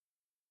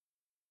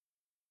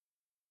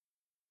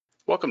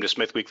Welcome to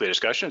Smith Weekly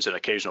Discussions, an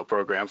occasional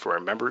program for our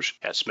members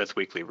at Smith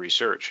Weekly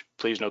Research.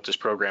 Please note this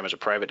program is a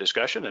private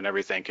discussion and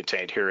everything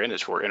contained herein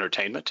is for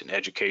entertainment and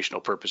educational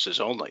purposes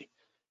only.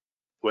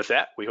 With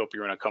that, we hope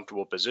you're in a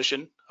comfortable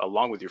position,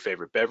 along with your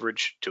favorite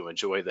beverage, to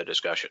enjoy the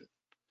discussion.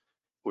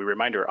 We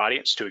remind our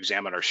audience to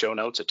examine our show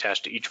notes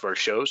attached to each of our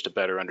shows to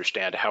better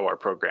understand how our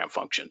program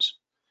functions.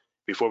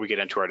 Before we get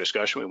into our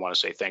discussion, we want to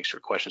say thanks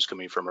for questions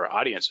coming from our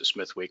audience at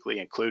Smith Weekly,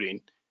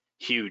 including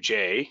Hugh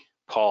J.,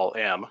 Paul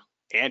M.,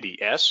 Andy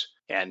S.,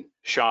 and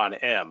Sean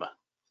M.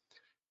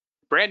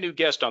 Brand new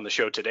guest on the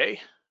show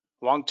today,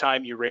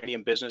 longtime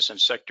uranium business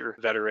and sector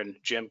veteran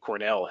Jim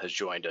Cornell has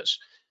joined us.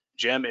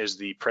 Jim is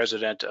the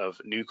president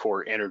of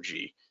Nucor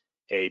Energy,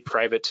 a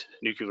private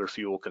nuclear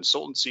fuel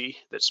consultancy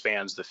that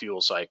spans the fuel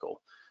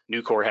cycle.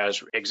 Nucor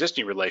has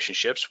existing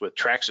relationships with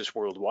Traxys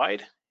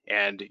Worldwide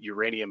and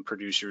uranium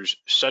producers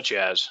such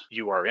as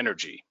UR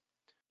Energy.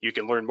 You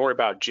can learn more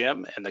about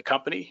Jim and the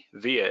company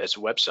via its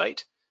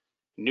website,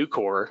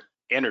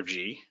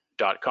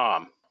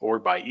 nucorenergy.com, or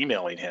by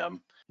emailing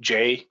him,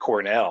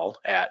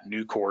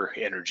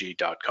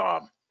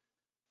 jcornell@nucorenergy.com.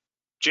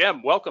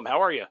 Jim, welcome.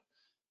 How are you?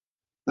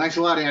 Thanks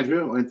a lot,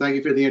 Andrew, and thank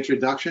you for the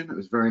introduction. It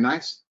was very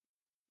nice.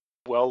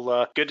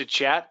 Well, good to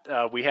chat.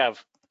 We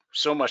have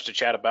so much to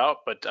chat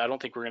about, but I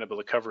don't think we're going to be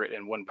able to cover it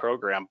in one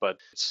program, but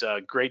it's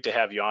great to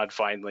have you on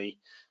finally.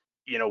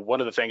 You know, one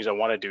of the things I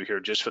want to do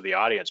here just for the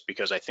audience,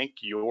 because I think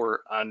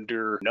you're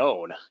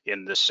underknown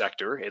in this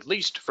sector, at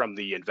least from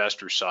the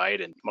investor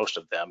side, and most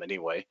of them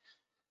anyway.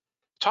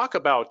 Talk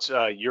about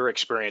your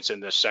experience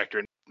in this sector,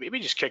 and maybe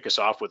just kick us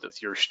off with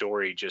your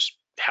story, just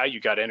how you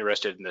got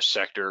interested in this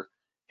sector,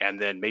 and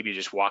then maybe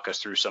just walk us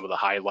through some of the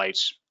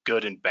highlights,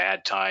 good and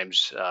bad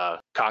times,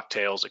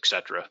 cocktails,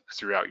 etc.,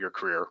 throughout your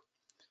career.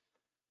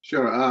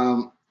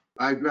 Sure.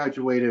 I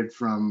graduated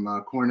from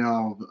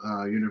Cornell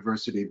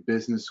University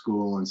Business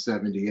School in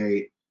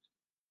 '78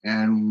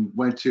 and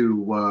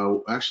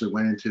actually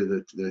went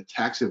into the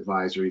tax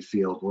advisory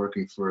field,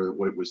 working for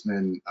what was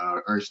then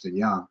Ernst &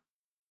 Young.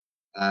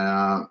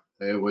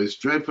 It was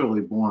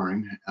dreadfully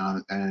boring,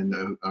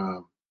 and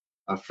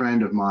a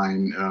friend of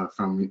mine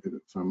from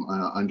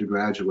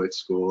undergraduate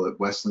school at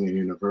Wesleyan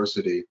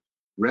University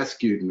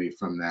rescued me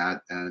from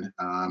that. And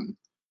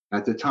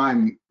at the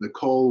time, the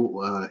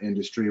coal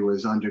industry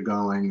was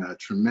undergoing a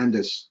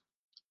tremendous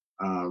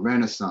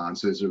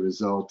renaissance as a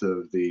result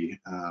of the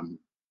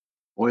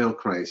oil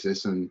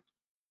crisis, and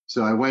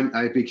so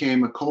I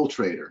became a coal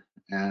trader,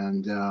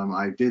 and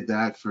I did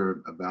that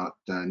for about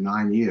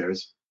 9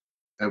 years.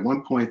 At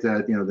one point,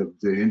 that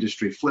the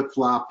industry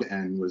flip-flopped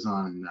and was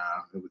on.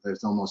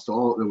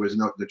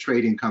 The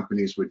trading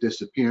companies were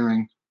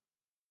disappearing.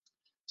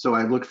 So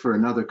I looked for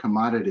another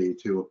commodity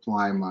to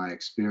apply my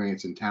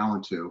experience and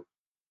talent to,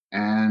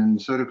 and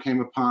sort of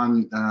came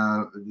upon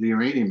the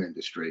uranium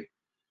industry.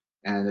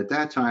 And at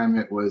that time,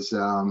 it was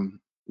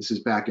this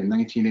is back in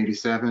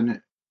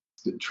 1987.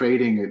 The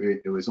trading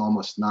it was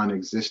almost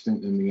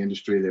non-existent in the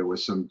industry. There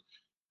was some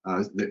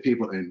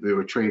people, and they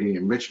were trading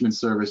enrichment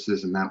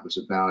services, and that was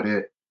about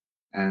it.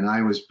 And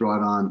I was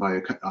brought on by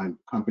a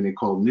company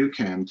called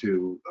Nuchem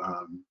to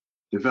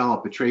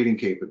develop a trading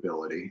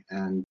capability,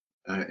 and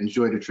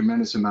enjoyed a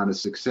tremendous amount of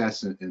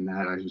success in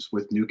that. I was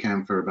with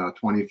Nuchem for about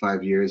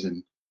 25 years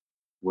and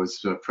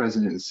was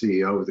president and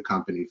CEO of the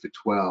company for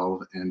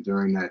 12. And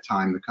during that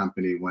time, the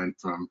company went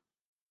from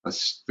a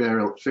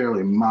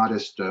fairly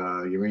modest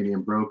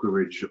uranium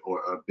brokerage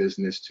or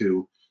business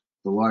to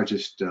the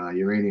largest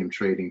uranium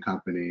trading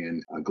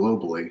company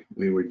globally.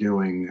 We were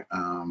doing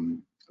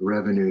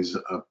revenues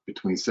up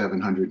between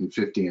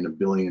 $750 and $1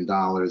 billion,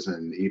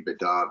 and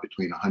EBITDA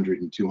between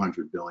 100 and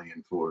 200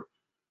 billion for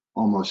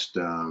almost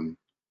 12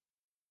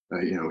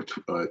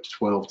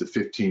 to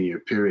 15 year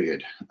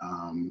period.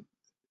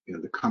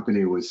 The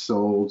company was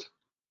sold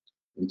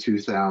in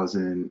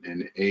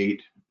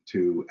 2008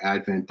 to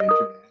Advent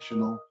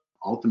International.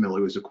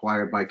 Ultimately, it was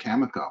acquired by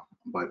Cameco.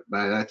 But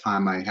by that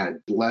time, I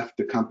had left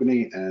the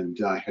company,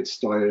 and I had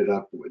started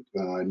up with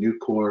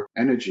Nucor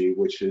Energy,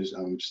 which is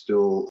I'm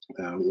still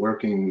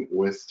working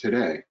with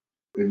today.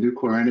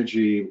 Nucor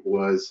Energy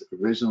was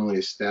originally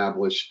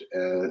established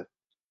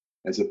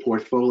as a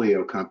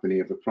portfolio company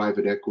of a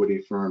private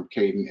equity firm,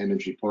 Cadent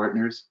Energy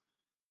Partners.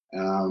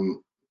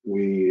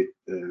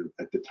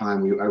 At the time,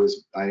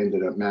 I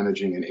ended up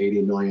managing an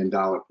 $80 million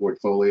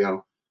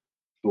portfolio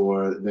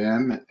for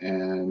them,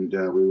 and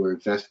we were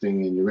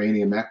investing in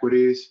uranium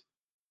equities.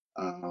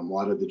 A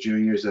lot of the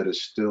juniors that are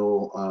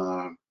still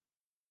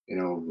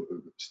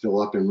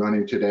up and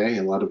running today,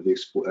 and a lot of the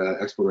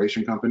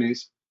exploration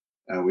companies.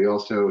 We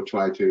also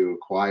tried to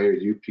acquire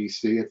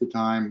UPC at the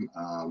time.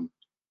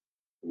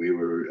 We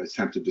were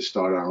attempted to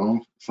start our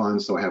own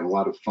fund, so I have a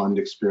lot of fund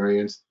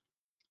experience.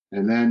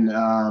 And then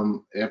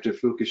after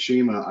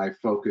Fukushima, I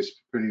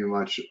focused pretty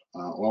much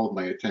all of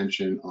my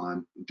attention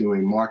on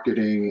doing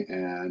marketing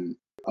and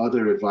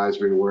other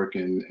advisory work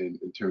in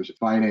terms of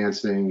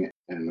financing,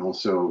 and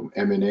also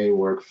M&A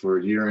work for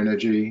UR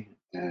Energy.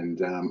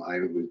 And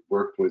I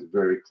worked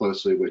very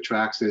closely with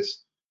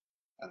Traxys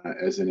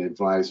as an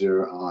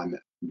advisor on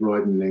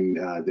broadening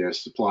their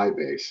supply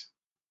base.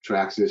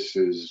 Traxys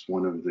is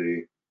one of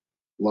the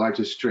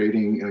largest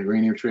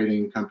uranium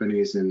trading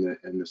companies in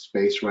the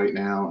space right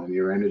now, and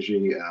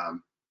Ur-Energy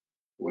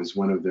was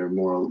one of their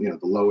more, the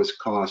lowest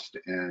cost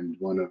and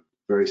one of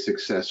very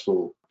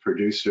successful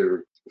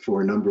producer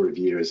for a number of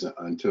years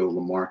until the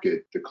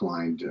market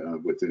declined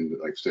within,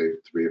 like, say,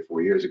 3 or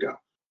 4 years ago.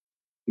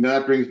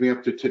 That brings me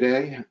up to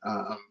today,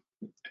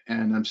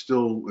 and I'm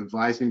still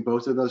advising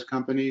both of those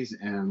companies,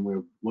 and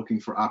we're looking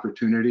for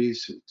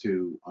opportunities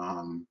to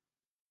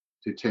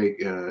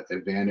take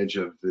advantage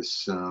of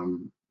this,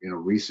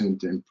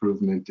 recent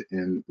improvement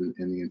in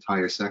the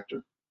entire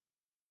sector.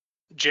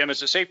 Jim,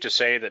 is it safe to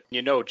say that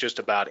just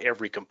about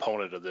every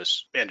component of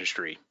this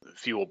industry,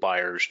 fuel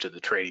buyers to the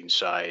trading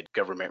side,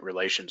 government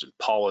relations and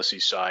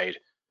policy side?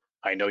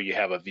 I know you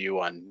have a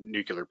view on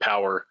nuclear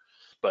power,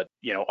 but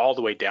all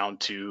the way down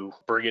to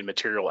bringing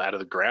material out of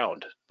the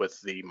ground with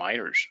the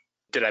miners.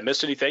 Did I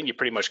miss anything? You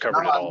pretty much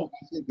covered it all.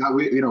 I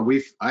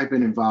think I've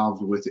been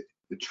involved with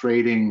the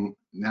trading,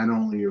 not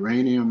only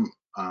uranium,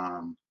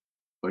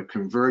 but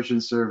conversion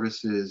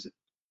services,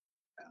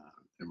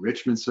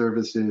 enrichment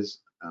services,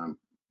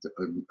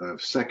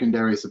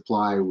 secondary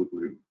supply.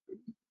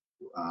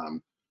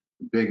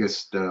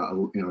 Biggest,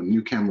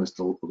 Nuchem was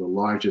the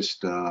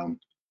largest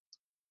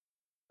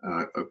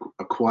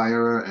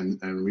acquirer and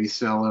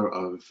reseller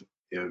of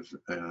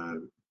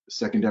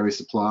secondary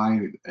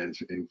supply, and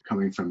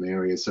coming from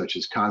areas such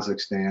as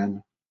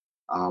Kazakhstan.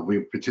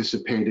 We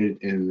participated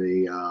in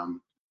the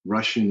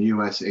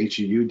Russian-US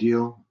HEU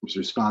deal, was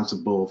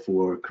responsible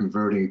for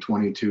converting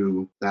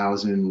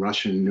 22,000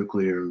 Russian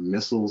nuclear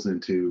missiles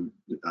into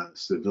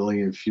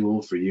civilian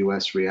fuel for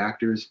US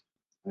reactors.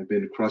 I've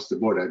been across the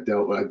board.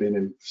 I've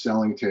been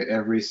selling to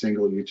every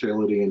single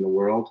utility in the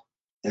world,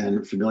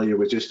 and familiar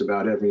with just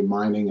about every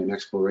mining and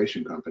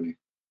exploration company.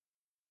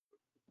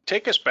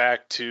 Take us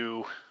back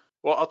to,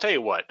 well, I'll tell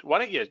you what, why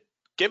don't you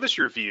give us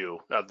your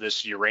view of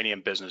this uranium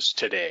business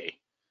today?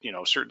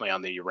 Certainly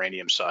on the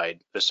uranium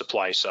side, the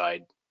supply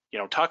side,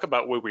 talk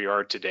about where we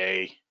are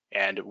today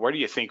and where do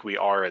you think we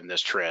are in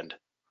this trend?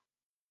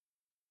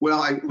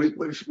 Well,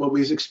 what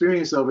we've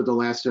experienced over the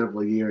last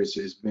several years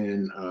has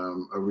been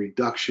a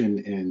reduction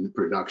in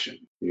production.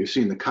 You've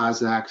seen the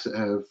Kazakhs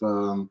have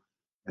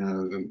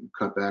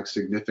cut back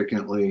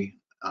significantly.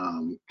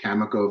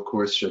 Cameco, of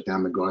course, shut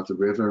down McArthur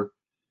River.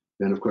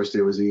 Then, of course,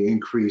 there was the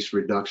increased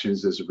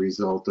reductions as a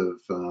result of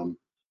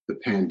the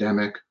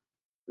pandemic.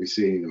 We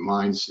see the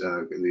mines,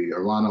 the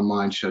Orano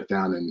mine shut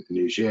down in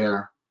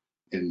Niger,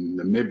 in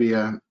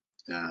Namibia.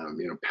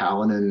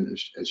 Paladin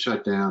is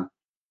shut down.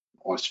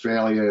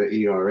 Australia,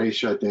 ERA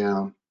shut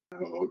down.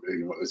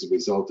 As a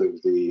result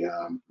of the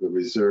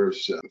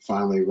reserves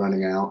finally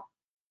running out.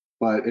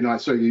 But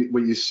so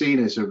what you've seen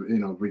is a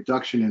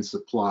reduction in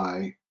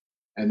supply,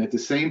 and at the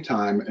same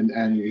time,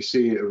 and you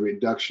see a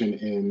reduction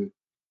in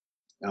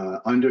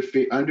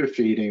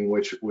underfeeding,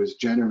 which was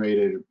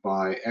generated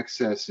by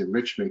excess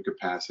enrichment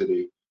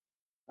capacity.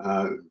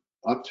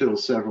 Up till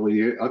a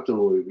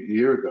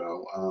year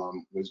ago,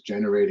 was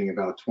generating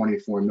about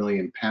 24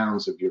 million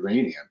pounds of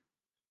uranium,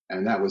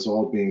 and that was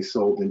all being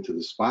sold into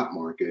the spot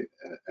market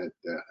at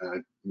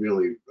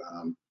really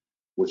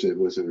was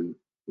a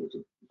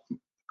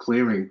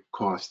clearing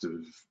cost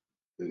of,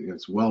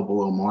 it's well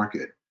below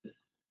market.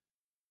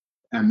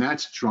 And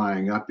that's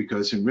drying up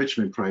because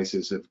enrichment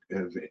prices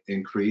have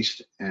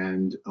increased,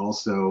 and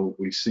also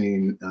we've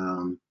seen,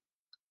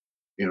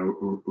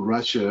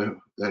 Russia,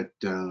 that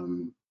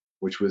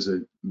which was a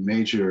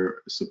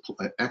major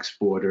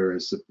exporter,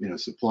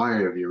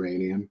 supplier of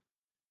uranium,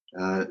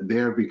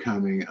 they're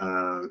becoming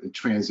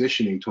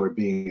transitioning toward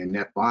being a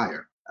net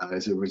buyer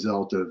as a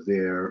result of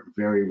their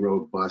very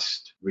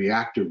robust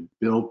reactor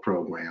build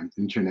program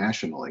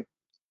internationally.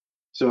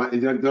 So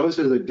those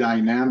are the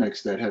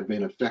dynamics that have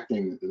been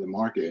affecting the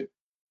market.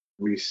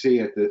 We see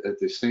at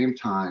the same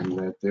time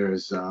that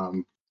there's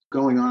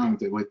going on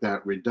with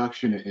that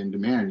reduction in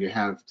demand. You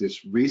have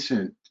this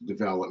recent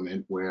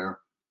development where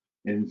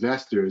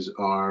investors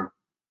are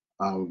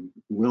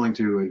willing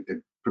to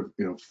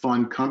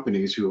fund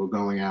companies who are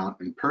going out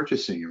and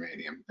purchasing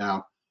uranium.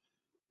 Now,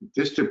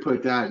 just to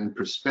put that in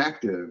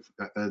perspective,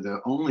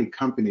 the only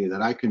company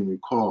that I can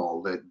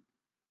recall, that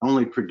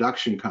only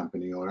production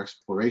company or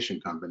exploration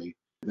company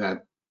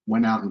that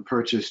went out and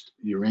purchased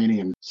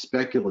uranium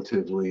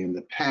speculatively in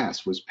the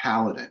past was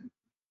Paladin.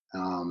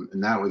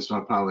 And that was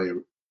probably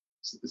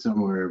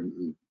somewhere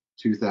in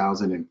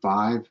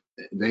 2005.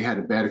 They had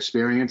a bad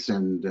experience,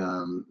 and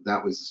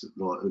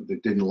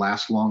it didn't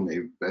last long. They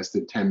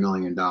invested $10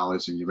 million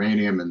in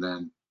uranium, and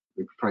then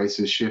the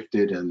prices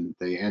shifted and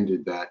they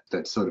ended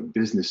that sort of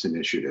business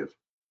initiative.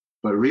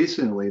 But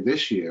recently,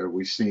 this year,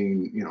 we've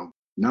seen,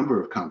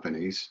 number of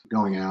companies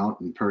going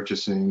out and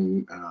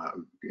purchasing,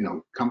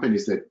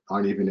 companies that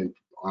aren't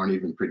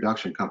even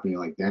production, company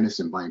like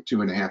Denison buying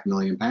 2.5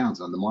 million pounds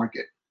on the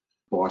market.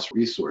 Boss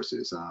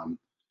Resources.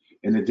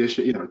 In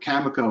addition,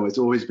 Cameco has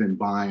always been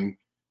buying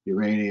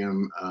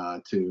uranium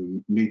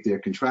to meet their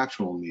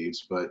contractual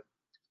needs, but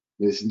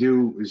this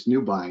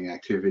new buying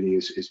activity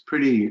is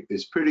pretty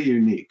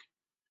unique,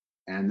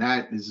 and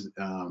that is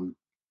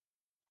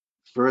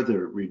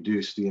further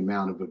reduced the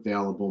amount of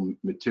available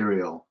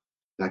material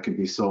that can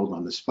be sold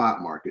on the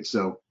spot market.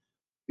 So,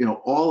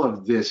 all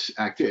of this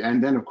activity,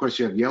 and then of course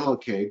you have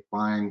Yellowcake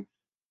buying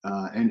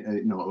up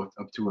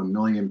to 1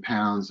 million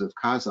pounds of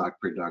Kazakh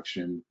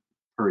production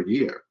per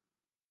year.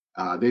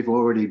 They've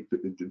already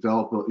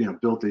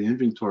built an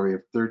inventory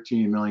of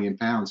 13 million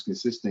pounds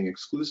consisting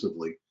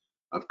exclusively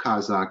of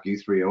Kazakh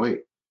U3O8.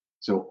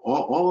 So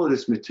all of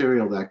this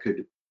material that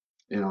could,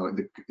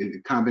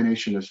 the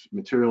combination of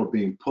material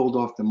being pulled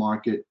off the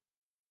market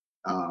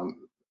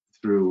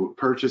through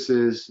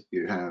purchases,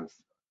 you have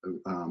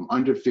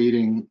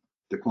underfeeding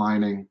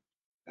declining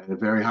at a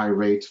very high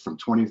rate from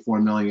 24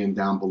 million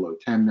down below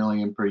 10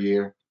 million per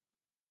year,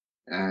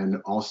 and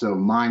also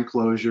mine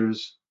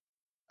closures.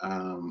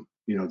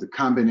 The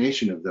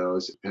combination of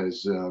those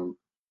has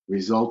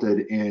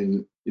resulted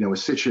in a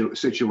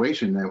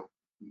situation that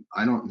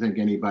I don't think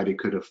anybody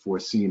could have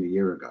foreseen a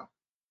year ago.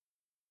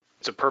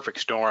 It's a perfect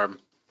storm.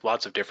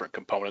 Lots of different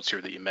components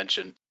here that you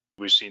mentioned.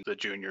 We've seen the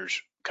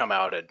juniors come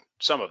out, and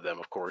some of them,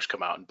 of course,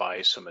 come out and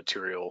buy some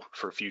material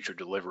for future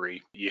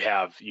delivery. You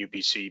have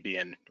UPC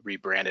being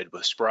rebranded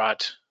with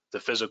Sprott. The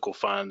physical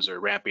funds are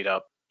ramping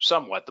up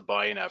somewhat the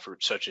buying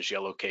efforts, such as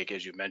Yellowcake,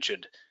 as you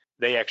mentioned.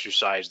 They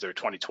exercised their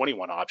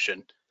 2021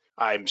 option.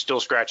 I'm still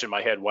scratching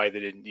my head why they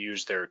didn't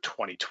use their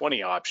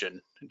 2020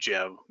 option.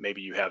 Jim,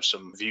 maybe you have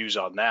some views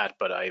on that,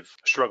 but I've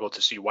struggled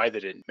to see why they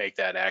didn't make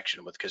that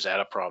action with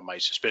Kazatomprom. My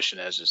suspicion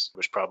is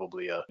was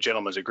probably a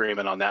gentleman's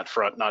agreement on that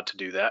front not to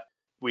do that.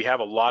 We have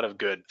a lot of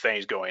good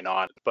things going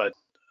on, but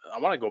I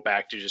want to go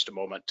back to just a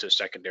moment to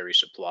secondary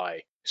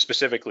supply,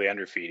 specifically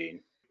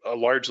underfeeding,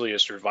 largely a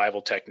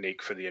survival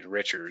technique for the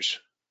enrichers,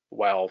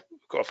 while,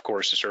 of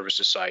course, the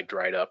services side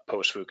dried up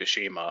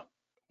post-Fukushima.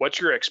 What's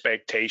your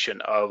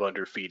expectation of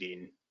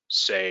underfeeding,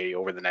 say,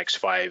 over the next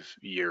 5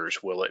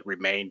 years? Will it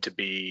remain to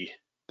be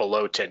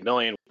below 10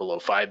 million, below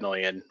 5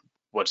 million?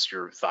 What's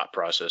your thought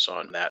process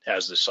on that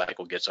as the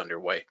cycle gets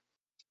underway?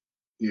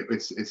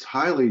 It's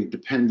highly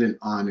dependent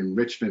on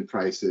enrichment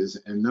prices,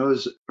 and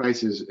those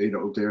prices,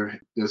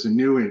 there's a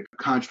new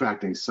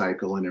contracting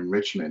cycle in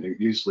enrichment. It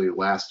usually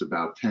lasts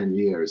about 10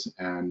 years,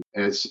 and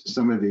as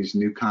some of these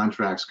new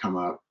contracts come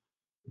up,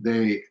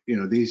 these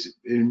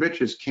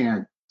enrichers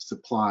can't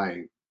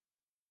supply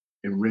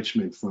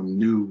enrichment from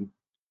new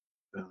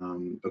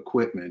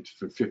equipment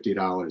for $50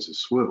 a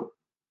SWU.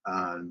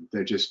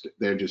 They're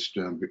just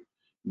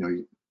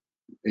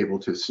able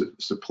to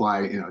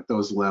supply at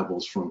those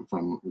levels from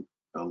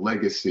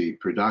legacy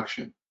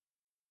production.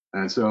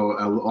 And so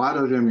a lot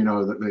of them,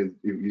 that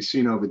you've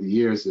seen over the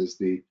years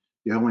is you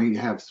only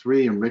have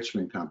 3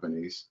 enrichment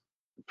companies,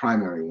 the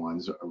primary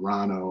ones,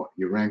 Orano,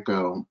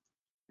 Urenco,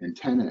 and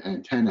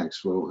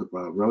Tenex,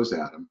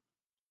 Rosatom.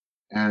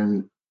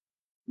 And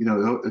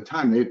the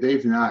time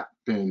they've not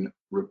been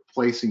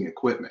replacing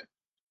equipment.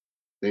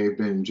 They've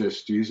been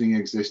just using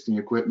existing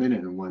equipment,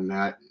 and when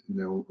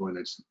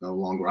it's no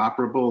longer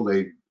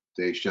operable,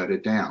 they shut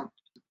it down.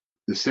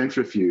 The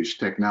centrifuge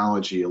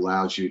technology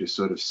allows you to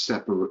sort of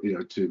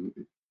separate, to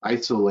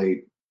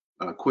isolate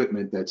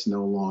equipment that's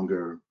no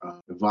longer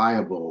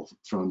viable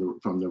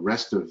from the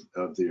rest of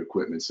the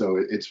equipment. So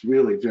it's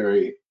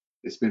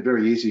been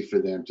very easy for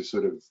them to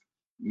sort of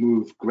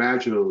move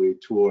gradually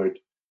toward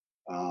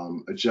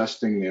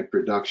adjusting their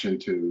production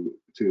to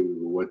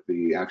what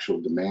the actual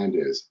demand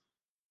is.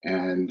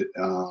 And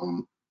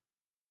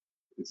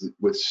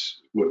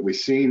what we've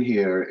seen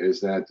here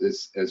is that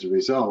as a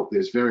result,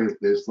 there's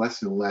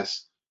less and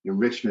less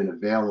enrichment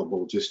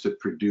available just to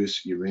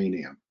produce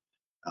uranium.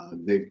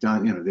 They've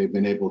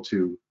been able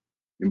to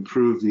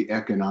improve the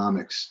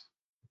economics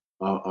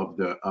of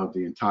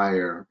the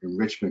entire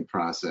enrichment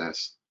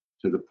process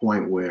to the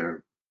point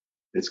where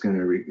it's going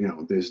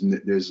to,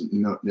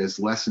 there's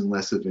less and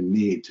less of a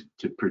need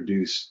to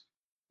produce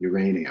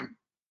uranium,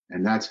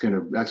 and that's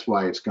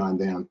why it's gone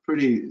down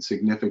pretty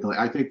significantly.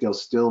 I think there'll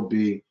still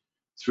be,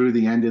 through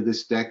the end of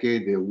this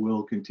decade, there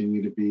will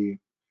continue to be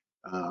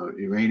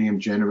uranium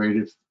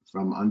generated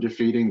from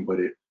underfeeding, but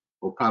it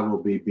will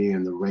probably be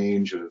in the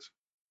range of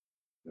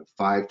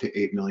 5 to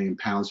 8 million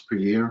pounds per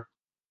year,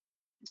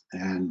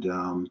 and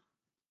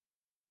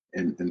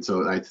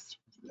so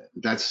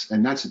that's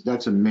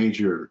a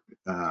major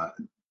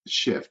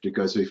shift,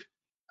 because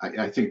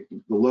I think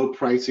the low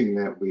pricing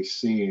that we've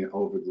seen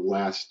over the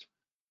last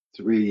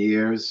 3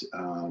 years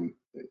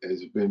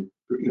has been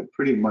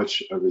pretty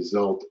much a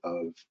result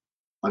of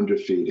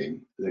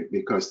underfeeding,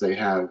 because they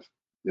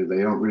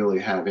don't really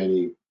have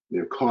any,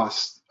 their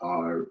costs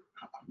are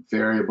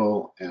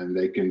variable and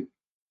they can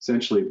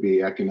essentially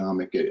be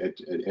economic at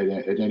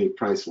any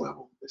price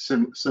level,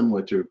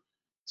 similar to,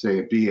 say,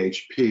 a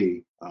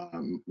BHP,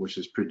 which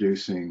is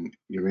producing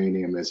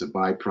uranium as a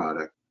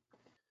byproduct.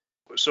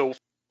 So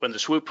when the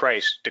SWU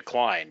price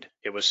declined,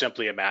 it was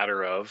simply a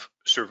matter of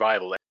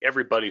survival.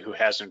 Everybody who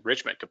has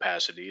enrichment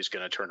capacity is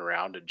going to turn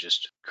around and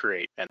just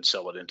create and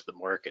sell it into the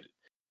market.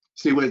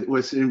 See,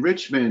 with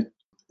enrichment,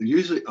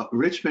 usually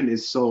Richmond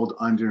is sold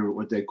under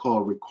what they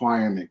call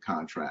requirement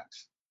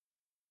contracts.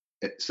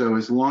 So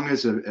as long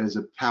as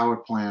a power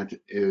plant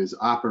is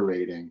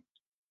operating,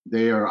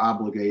 they are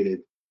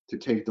obligated to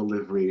take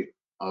delivery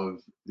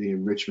of the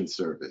enrichment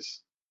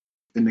service.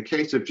 In the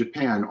case of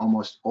Japan,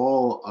 almost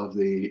all of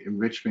the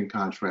enrichment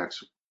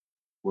contracts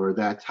were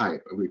that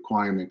type, a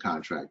requirement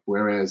contract,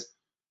 whereas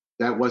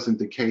that wasn't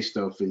the case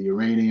though for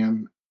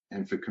uranium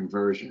and for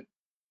conversion.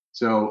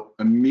 So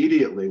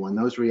immediately when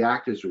those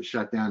reactors were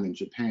shut down in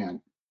Japan,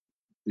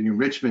 the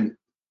enrichment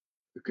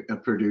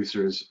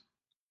producers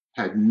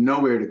had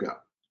nowhere to go.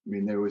 I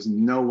mean, there was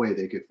no way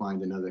they could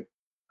find another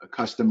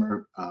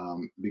customer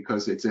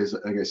because it's,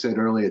 like I said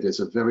earlier, there's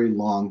a very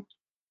long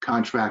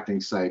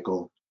contracting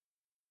cycle,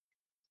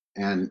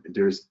 and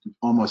there's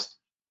almost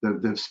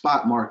the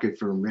spot market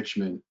for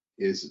enrichment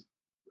is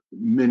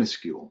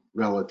minuscule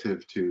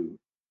relative to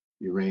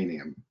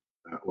uranium,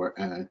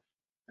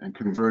 and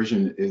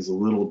conversion is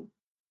also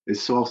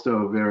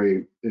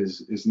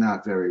is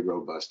not very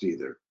robust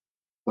either.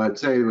 But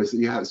say it was,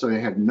 so they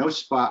had no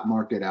spot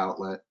market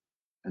outlet,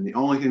 and the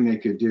only thing they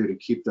could do to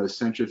keep those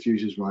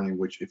centrifuges running,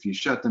 which if you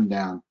shut them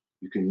down,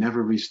 you can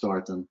never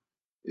restart them,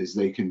 is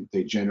they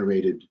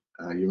generated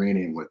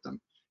uranium with them.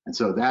 And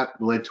so that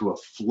led to a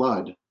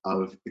flood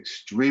of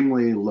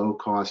extremely low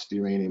cost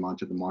uranium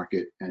onto the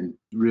market and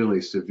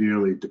really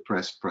severely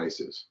depressed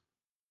prices.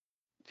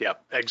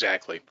 Yep,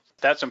 exactly.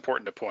 That's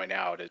important to point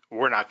out.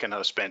 We're not going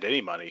to spend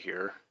any money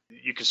here.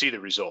 You can see the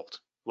result.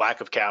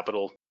 Lack of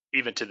capital,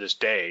 even to this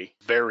day,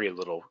 very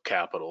little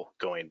capital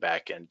going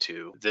back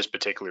into this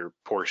particular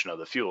portion of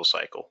the fuel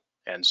cycle.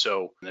 And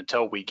so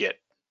until we get,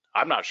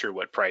 I'm not sure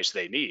what price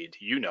they need.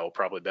 You know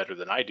probably better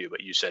than I do,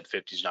 but you said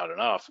 50 is not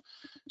enough.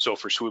 So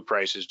for SWU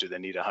prices, do they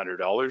need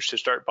 $100 to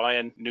start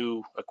buying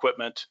new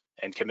equipment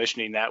and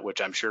commissioning that, which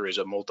I'm sure is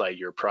a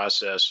multi-year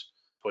process?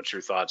 What's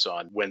your thoughts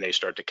on when they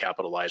start to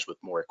capitalize with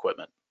more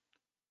equipment?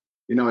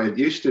 It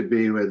used to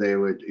be where they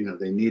would,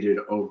 they needed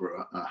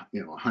over,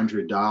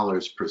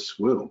 $100 per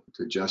SWU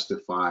to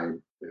justify,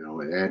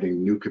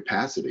 adding new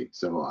capacity.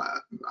 So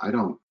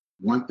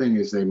one thing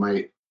is they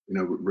might,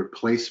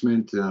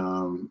 replacement.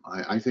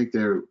 I think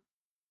they're,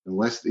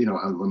 unless,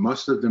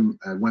 most of them,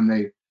 when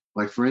they,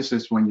 like for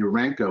instance, when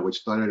Urenco, which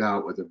started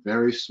out with a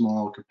very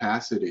small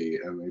capacity,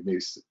 maybe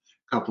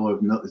a couple of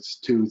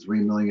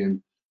 2-3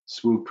 million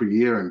SWU per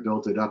year, and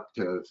built it up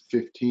to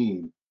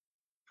 15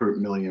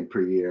 million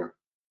per year.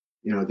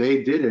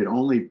 They did it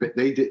only,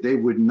 they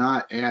would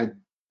not add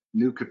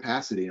new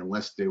capacity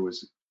unless there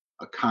was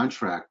a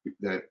contract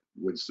that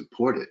would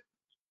support it.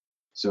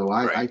 So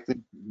I think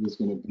there's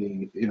going to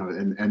be,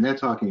 and they're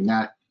talking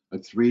not a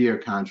 3-year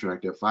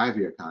contract, a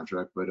 5-year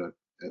contract, but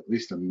at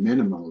least a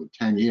minimum of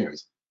 10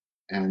 years.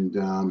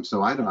 And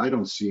so I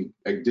don't see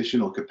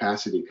additional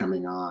capacity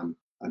coming on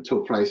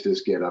until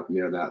prices get up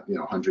near that,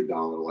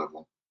 $100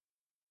 level.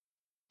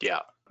 Yeah,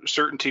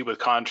 certainty with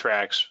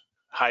contracts,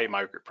 high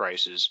market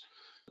prices,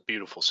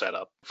 beautiful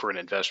setup for an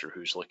investor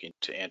who's looking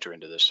to enter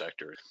into this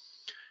sector.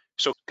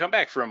 So come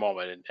back for a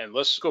moment and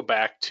let's go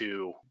back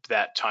to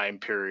that time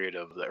period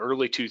of the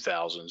early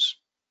 2000s.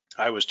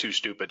 I was too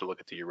stupid to look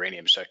at the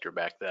uranium sector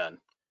back then,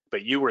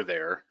 but you were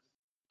there.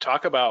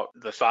 Talk about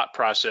the thought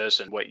process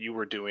and what you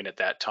were doing at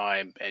that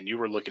time. And you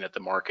were looking at the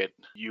market.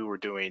 You were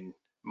doing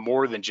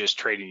more than just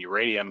trading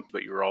uranium,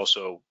 but you were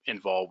also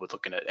involved with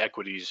looking at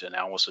equities,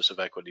 analysis of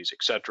equities,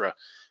 et cetera.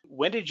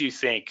 When did you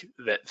think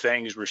that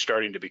things were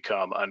starting to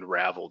become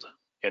unraveled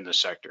in the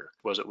sector?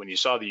 Was it when you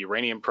saw the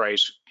uranium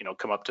price,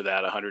 come up to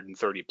that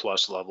 130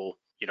 plus level?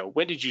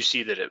 When did you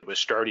see that it was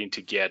starting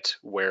to get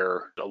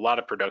where a lot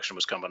of production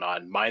was coming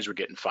on, mines were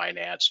getting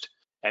financed?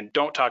 And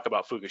don't talk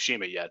about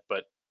Fukushima yet,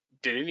 but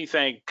did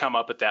anything come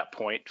up at that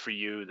point for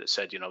you that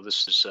said,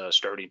 this is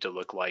starting to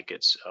look like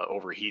it's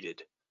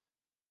overheated?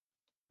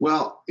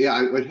 Well,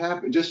 yeah, what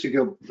happened, just to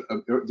go,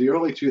 the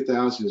early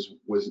 2000s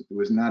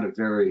was not a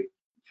very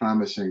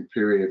promising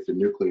period for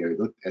nuclear.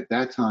 At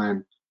that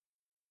time,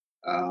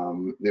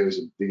 there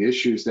was the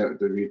issues that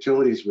the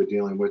utilities were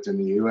dealing with in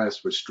the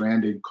U.S. were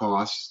stranded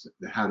costs,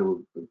 how they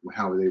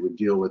would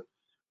deal with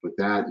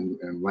that,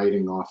 and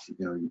writing off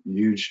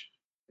huge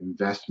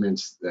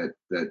investments that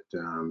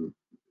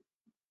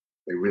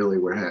they really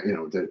were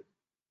that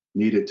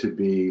needed to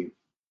be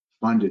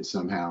funded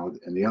somehow.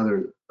 And the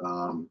other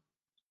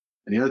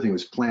thing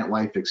was plant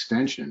life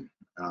extension.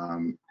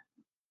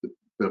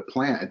 The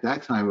plant at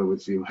that time,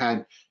 if you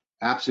had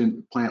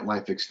absent plant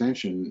life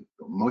extension,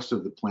 most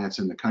of the plants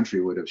in the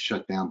country would have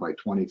shut down by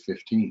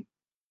 2015.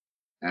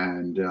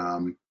 And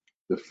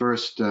the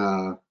first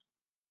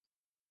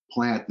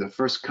plant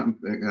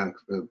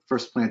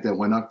that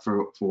went up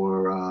for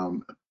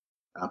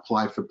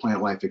applied for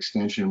plant life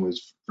extension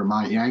was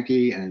Vermont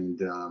Yankee,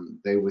 and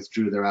they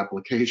withdrew their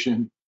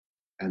application.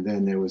 And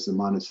then there was the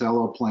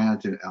Monticello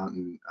plant out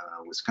in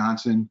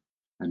Wisconsin,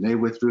 and they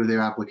withdrew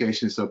their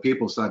application. So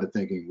people started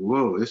thinking,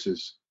 whoa, this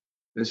is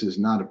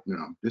not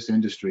this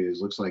industry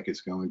looks like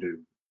it's going to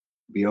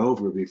be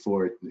over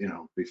before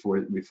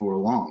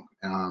long.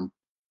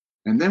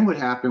 And then what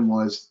happened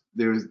was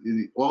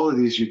all of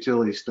these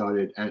utilities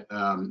started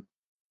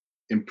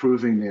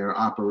improving their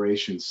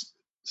operations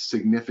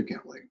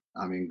significantly.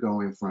 I mean,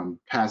 going from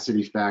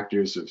capacity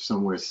factors of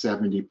somewhere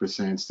 70%,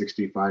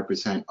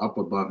 65% up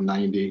above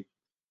 90.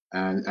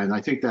 And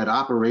I think that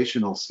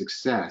operational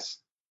success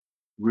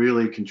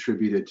really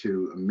contributed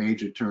to a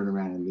major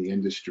turnaround in the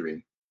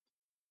industry.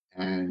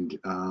 And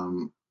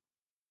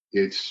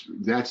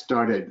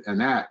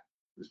that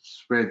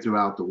spread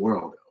throughout the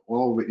world.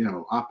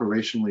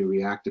 Operationally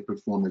reactive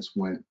performance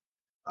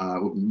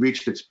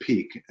reached its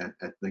peak after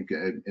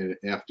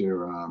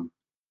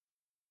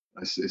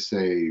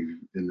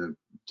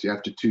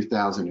after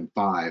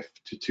 2005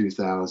 to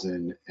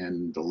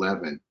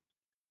 2011.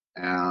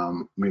 I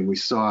mean, we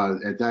saw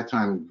at that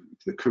time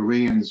the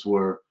Koreans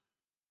were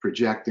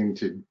projecting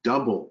to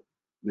double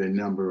the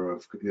number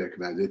of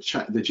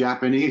the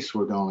Japanese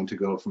were going to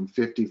go from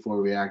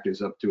 54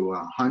 reactors up to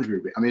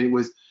 100. I mean, it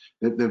was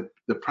the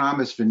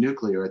promise for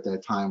nuclear at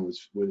that time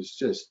was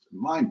just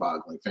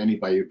mind-boggling for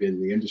anybody who'd been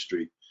in the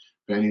industry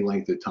for any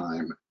length of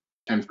time.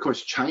 And of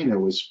course, China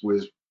was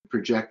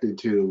projected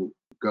to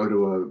go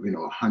to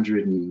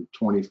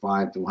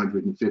 125 to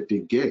 150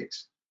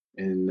 gigs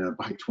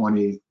by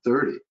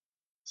 2030.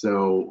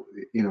 So,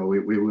 we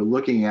were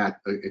looking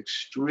at an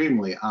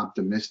extremely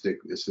optimistic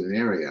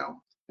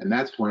scenario. And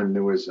that's when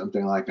there was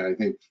something like, I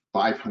think,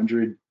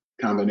 500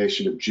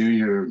 combination of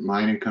junior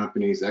mining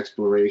companies,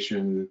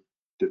 exploration,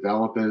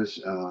 developers.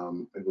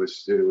 It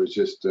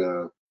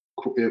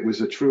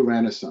was a true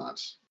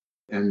renaissance.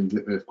 And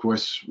of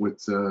course, with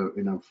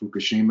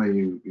Fukushima,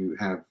 you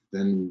have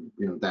then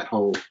that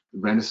whole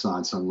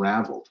renaissance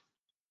unraveled.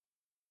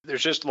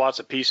 There's just lots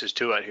of pieces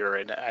to it here,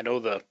 and I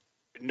know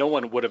no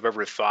one would have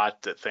ever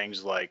thought that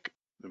things like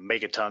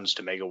megatons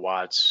to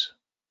megawatts,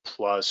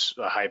 plus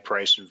a high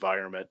price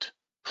environment,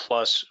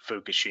 plus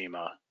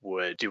Fukushima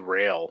would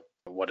derail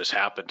what has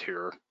happened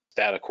here.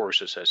 That, of course,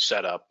 has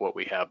set up what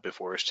we have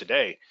before us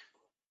today.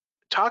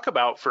 Talk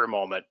about for a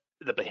moment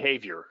the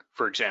behavior,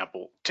 for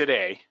example,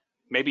 today,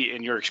 maybe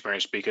in your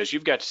experience, because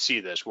you've got to see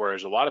this,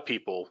 whereas a lot of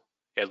people,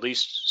 at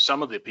least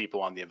some of the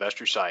people on the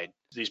investor side,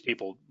 these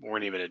people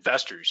weren't even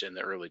investors in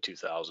the early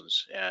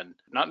 2000s, and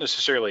not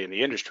necessarily in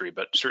the industry,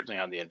 but certainly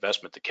on the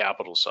investment, the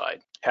capital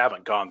side,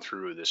 haven't gone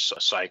through this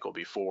cycle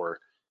before.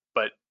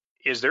 But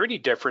is there any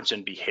difference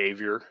in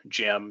behavior,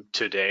 Jim,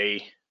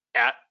 today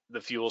at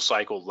the fuel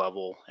cycle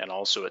level and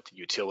also at the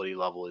utility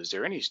level? Is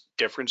there any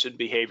difference in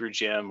behavior,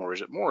 Jim, or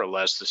is it more or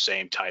less the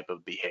same type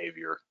of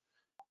behavior?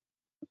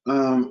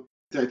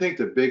 I think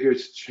the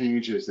biggest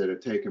changes that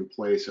have taken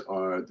place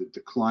are the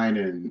decline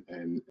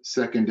in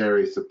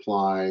secondary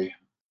supply.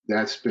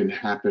 That's been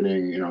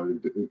happening,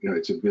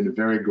 it's been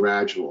very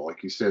gradual.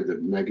 Like you said, the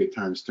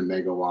megatons to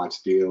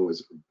megawatts deal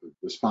was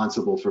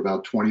responsible for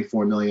about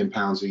 24 million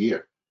pounds a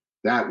year.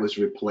 That was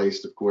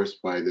replaced, of course,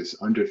 by this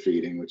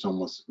underfeeding, which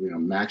almost,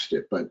 matched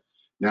it. But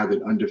now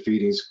that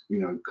underfeeding's,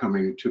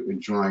 coming to and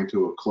drawing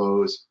to a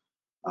close,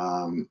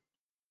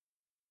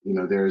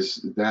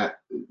 there's that,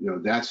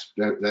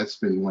 that's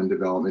been one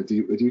development.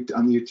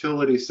 On the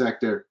utility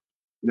sector,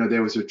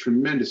 there was a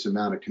tremendous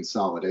amount of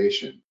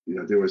consolidation.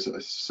 There was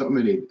so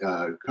many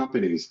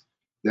companies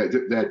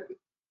that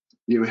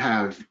you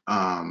have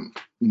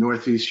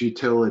Northeast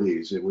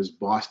Utilities. It was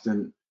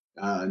Boston,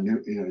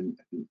 New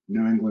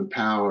England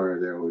Power.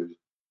 There was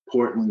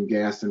Portland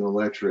Gas and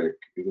Electric.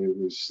 There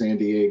was San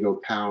Diego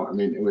Power. I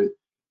mean,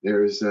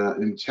 there's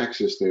in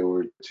Texas there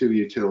were 2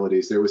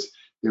 utilities. There's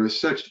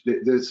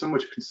so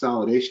much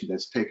consolidation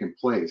that's taken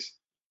place.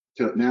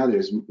 So now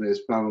there's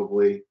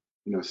probably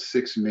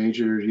 6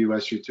 major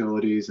U.S.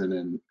 utilities and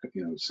then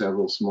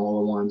several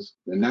smaller ones,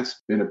 and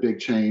that's been a big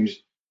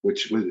change.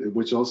 Which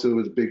also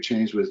was a big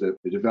change was the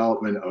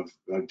development of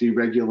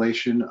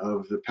deregulation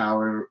of the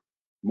power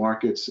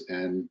markets,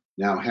 and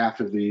now half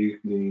of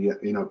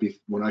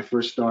when I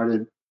first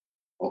started,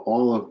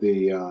 all of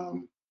the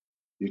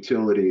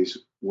utilities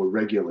were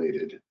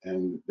regulated,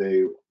 and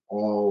they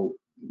all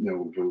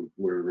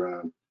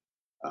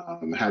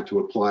had to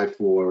apply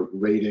for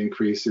rate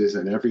increases,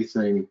 and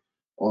everything,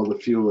 all the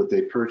fuel that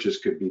they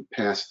purchased could be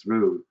passed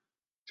through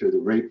to the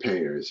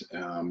ratepayers.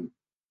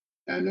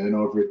 And then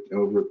over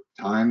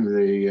time, in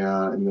the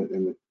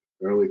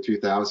early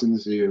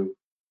 2000s, you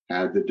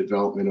had the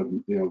development of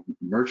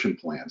merchant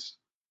plants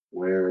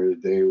where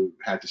they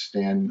had to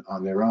stand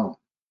on their own,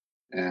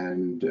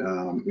 and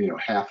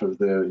half of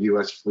the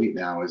U.S. fleet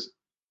now is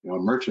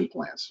merchant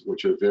plants,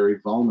 which are very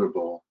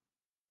vulnerable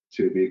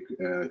to the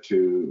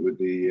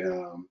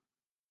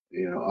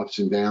ups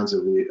and downs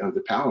of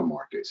the power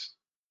markets.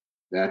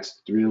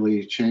 That's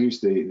really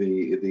changed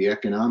the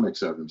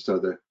economics of them. So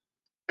the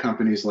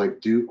companies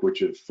like Duke,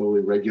 which are fully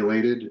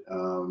regulated,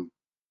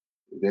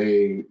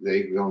 they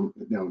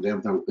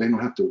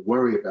don't have to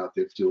worry about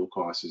their fuel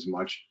costs as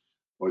much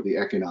or the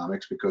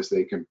economics, because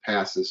they can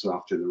pass this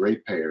off to the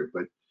ratepayer.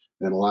 But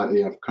then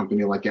you have a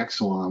company like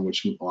Exelon,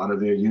 which a lot of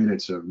their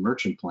units are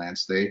merchant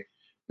plants. They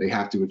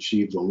have to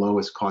achieve the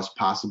lowest cost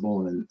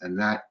possible, and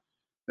that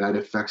that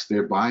affects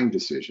their buying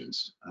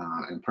decisions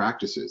and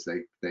practices.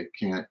 They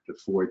can't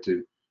afford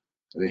to.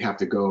 They have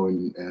to go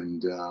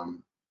and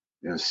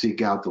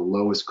seek out the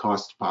lowest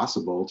cost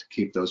possible to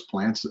keep those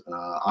plants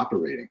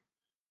operating.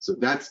 So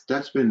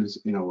that's been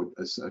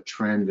a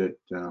trend that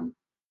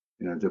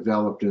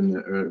developed in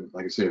the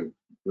like I say,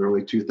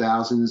 early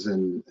 2000s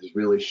and has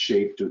really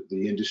shaped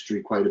the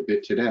industry quite a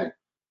bit today.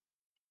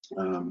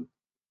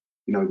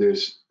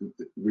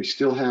 We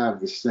still have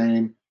the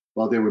same.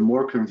 Well, there were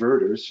more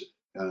converters.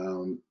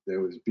 There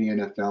was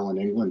BNFL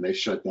in England. They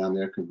shut down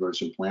their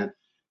conversion plant.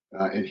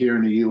 And here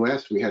in the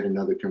U.S., we had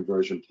another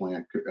conversion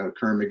plant,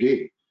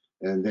 Kerr-McGee,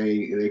 and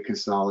they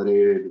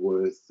consolidated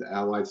with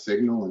Allied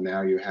Signal, and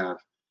now you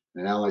have,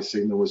 and Allied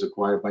Signal was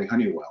acquired by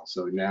Honeywell.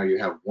 So now you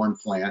have one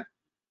plant,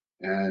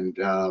 and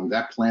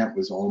that plant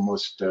was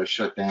almost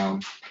shut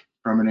down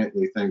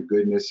permanently, thank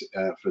goodness,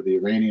 for the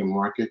uranium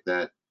market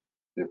that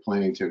they're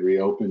planning to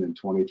reopen in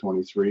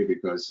 2023,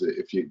 because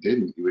if you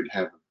didn't, you would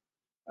have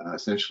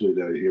essentially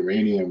the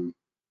uranium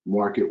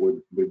market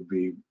would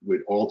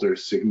alter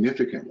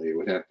significantly.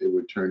 It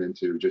would turn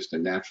into just a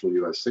natural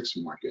US6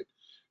 market.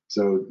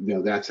 So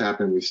that's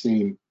happened. We've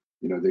seen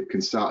the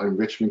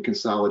enrichment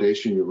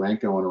consolidation.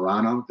 Urenco and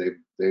Orano, they're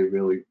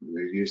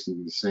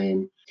using the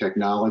same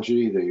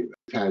technology. They've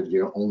had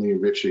only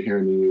enricher here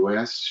in the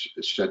US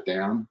shut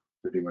down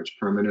pretty much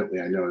permanently.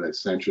 I know that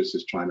Centrus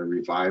is trying to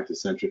revive the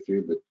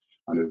centrifuge, but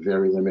on a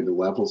very limited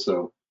level.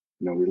 So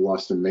we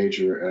lost a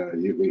major.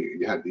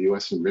 You had the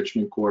U.S.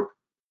 Enrichment Corp.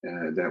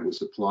 That was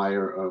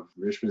supplier of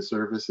enrichment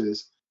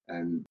services,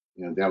 and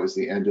that was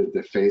the end of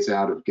the phase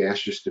out of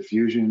gaseous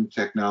diffusion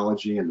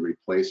technology and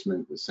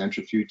replacement with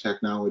centrifuge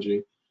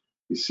technology.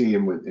 You see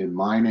them in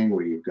mining,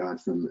 where you've gone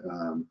from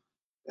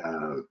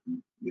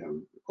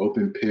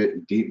open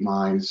pit deep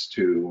mines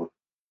to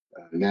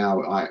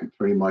now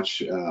pretty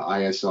much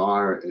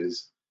ISR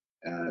is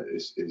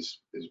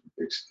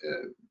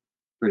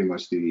pretty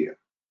much the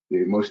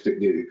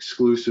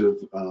exclusive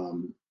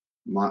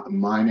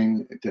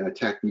mining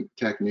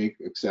technique,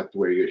 except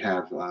where you'd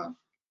have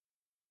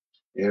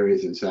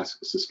areas in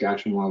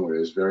Saskatchewan where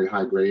there's very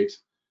high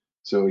grades.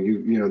 So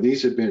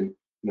these have been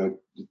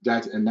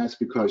that's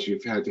because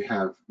you've had to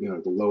have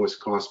the lowest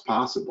cost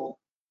possible,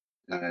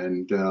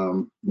 and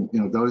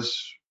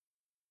those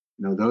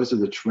are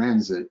the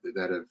trends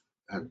that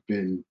have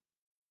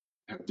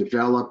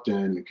developed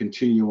and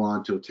continue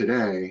on till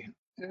today.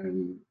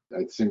 And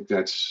I think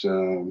that's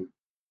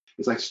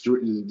it's like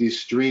these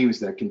streams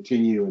that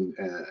continue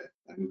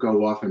and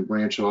go off and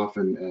branch off,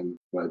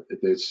 but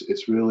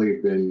it's really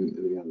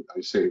been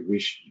I say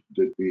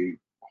the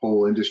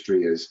whole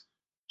industry has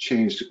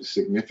changed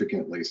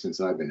significantly since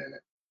I've been in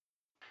it.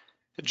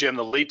 Jim,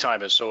 the lead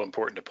time is so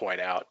important to point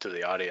out to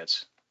the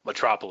audience.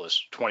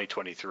 Metropolis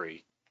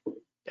 2023,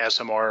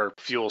 SMR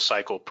fuel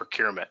cycle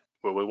procurement,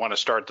 where we want to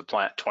start the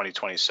plant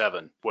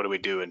 2027. What do we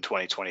do in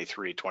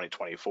 2023,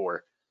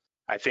 2024?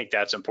 I think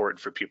that's important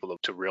for people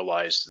to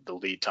realize the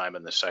lead time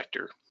in the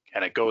sector,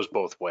 and it goes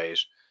both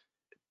ways.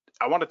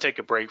 I want to take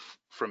a break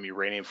from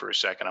uranium for a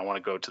second. I want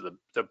to go to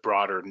the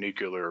broader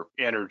nuclear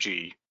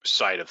energy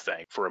side of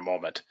things for a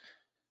moment.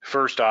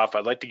 First off,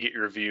 I'd like to get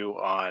your view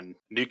on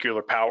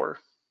nuclear power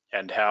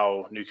and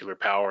how nuclear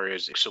power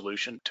is a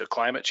solution to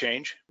climate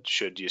change.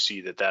 Should you see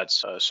that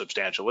that's a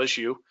substantial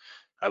issue?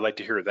 I'd like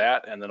to hear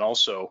that. And then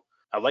also,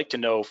 I'd like to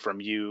know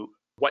from you,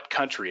 what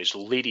country is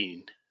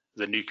leading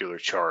the nuclear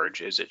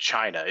charge? Is it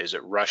China? Is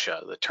it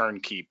Russia? The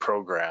turnkey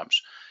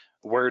programs?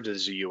 Where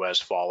does the U.S.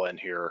 fall in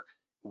here?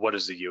 What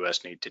does the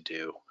U.S. need to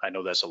do? I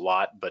know that's a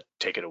lot, but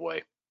take it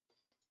away.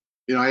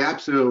 I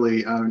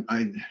absolutely.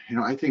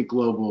 I think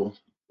global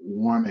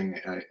warming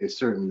is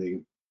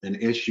certainly an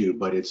issue,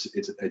 but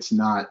it's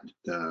not.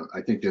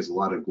 I think there's a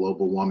lot of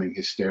global warming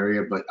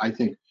hysteria, but I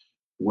think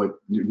what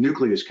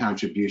nuclear's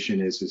contribution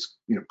is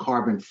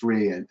carbon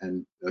free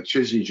and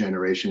electricity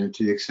generation, and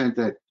to the extent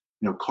that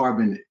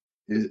carbon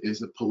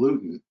is a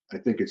pollutant, I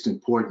think it's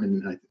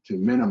important to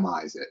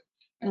minimize it.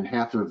 And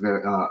half of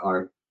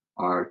our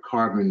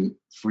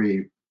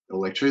carbon-free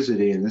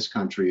electricity in this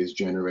country is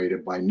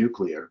generated by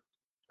nuclear,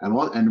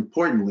 and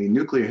importantly,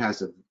 nuclear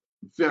has a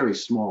very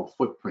small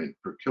footprint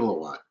per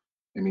kilowatt.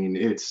 I mean,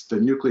 the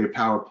nuclear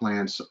power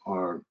plants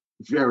are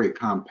very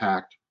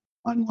compact,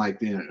 unlike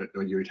the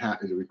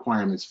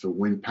requirements for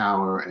wind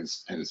power and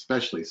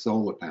especially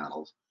solar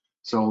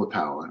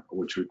power,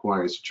 which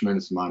requires a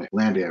tremendous amount of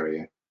land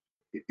area.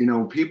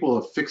 People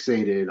are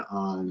fixated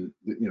on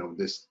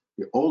this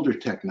older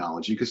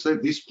technology, because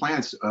these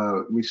plants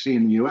we see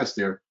in the U.S.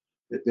 they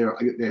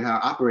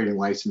have operating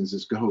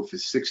licenses go for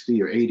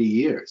 60 or 80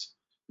 years.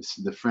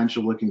 The French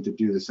are looking to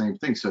do the same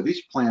thing. So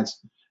these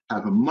plants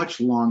have a much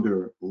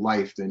longer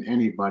life than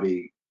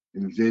anybody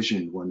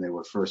envisioned when they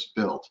were first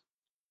built.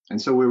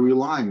 And so we're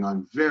relying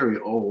on very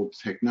old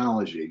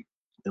technology,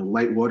 the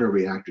light water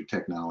reactor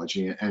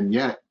technology, and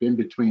yet in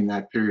between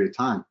that period of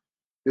time,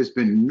 there's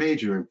been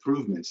major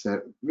improvements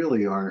that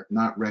really are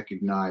not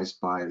recognized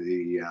by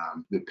the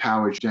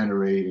power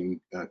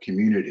generating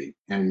community.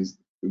 And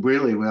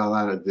really, well, a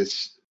lot of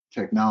this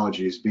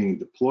technology is being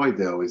deployed,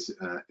 though,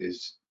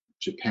 is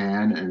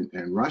Japan,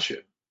 and Russia.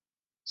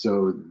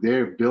 So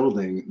they're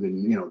building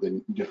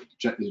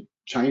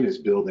China's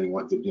building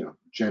what the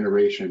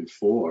generation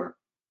 4,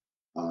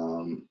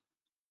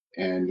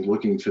 and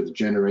looking for the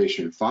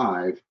generation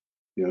 5.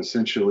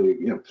 Essentially,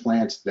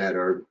 plants that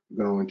are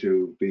going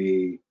to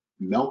be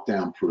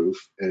meltdown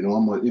proof and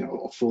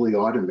almost fully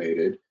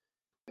automated,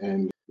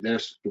 and they're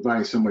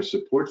providing so much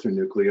support for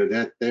nuclear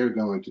that they're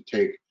going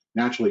to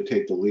naturally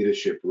take the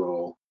leadership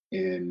role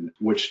in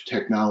which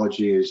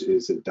technology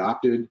is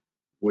adopted,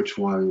 which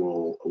one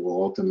will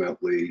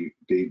ultimately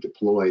be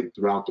deployed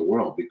throughout the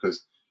world,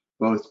 because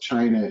both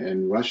China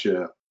and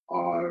Russia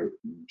are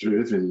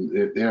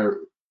driven. They're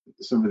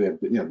some of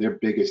their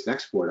biggest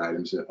export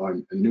items are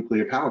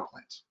nuclear power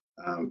plants.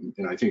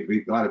 And I think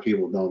a lot of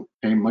people don't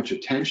pay much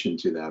attention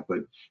to that. But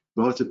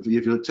if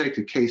you take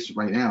the case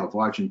right now of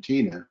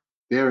Argentina,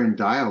 they're in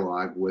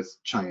dialogue with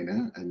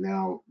China, and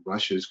now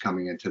Russia's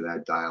coming into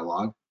that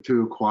dialogue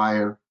to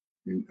acquire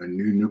a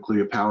new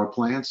nuclear power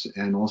plants,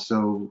 and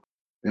also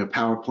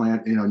power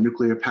plant,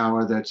 nuclear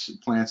power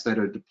plants that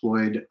are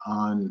deployed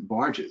on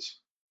barges.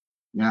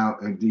 Now,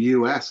 the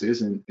U.S.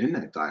 isn't in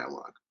that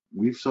dialogue.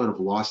 We've sort of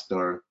lost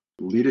our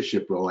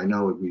leadership role. I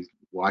know we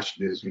watched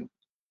this,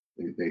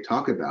 they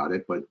talk about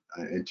it, but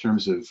in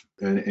terms of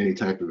any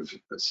type of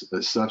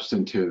a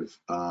substantive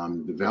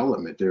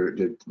development,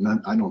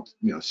 I don't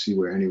see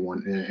where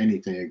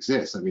anything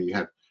exists. I mean, you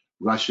have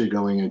Russia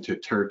going into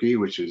Turkey,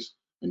 which is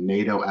a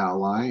NATO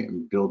ally,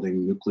 and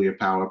building nuclear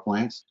power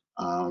plants.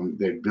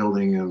 They're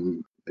building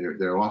them.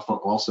 They're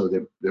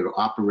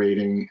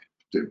operating.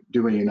 They're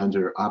doing it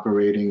under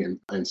operating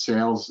and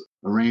sales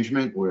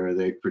arrangement, where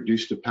they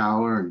produce the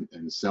power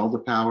and sell the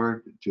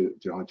power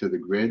onto the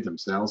grid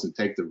themselves and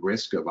take the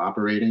risk of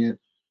operating it.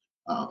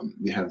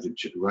 You have the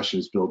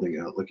Russians looking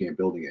at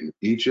building in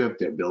Egypt.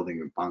 They're building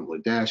in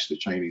Bangladesh. The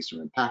Chinese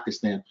are in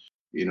Pakistan.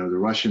 The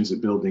Russians are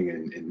building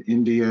in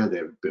India.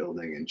 They're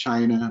building in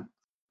China.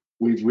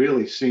 We've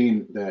really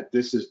seen that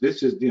this is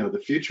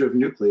the future of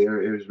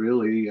nuclear is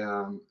really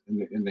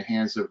in the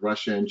hands of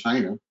Russia and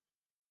China.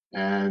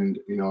 And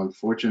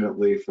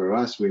unfortunately for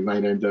us, we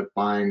might end up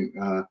buying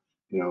a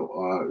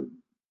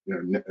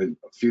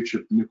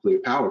future nuclear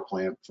power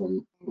plant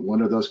from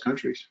one of those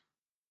countries.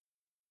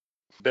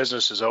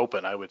 Business is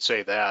open, I would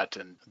say that.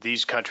 And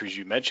these countries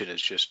you mentioned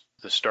is just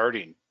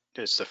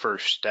it's the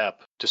first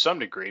step to some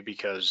degree,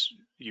 because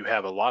you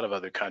have a lot of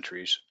other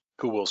countries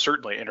who will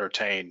certainly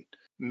entertain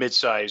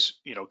mid-size,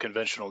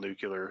 conventional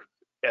nuclear,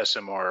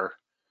 SMR.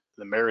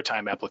 The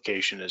maritime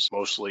application is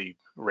mostly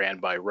ran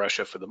by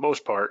Russia for the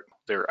most part,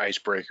 their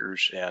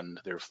icebreakers and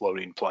their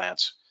floating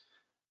plants.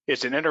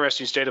 It's an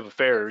interesting state of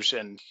affairs,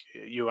 and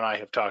you and I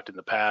have talked in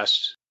the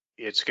past.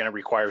 It's going to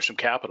require some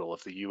capital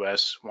if the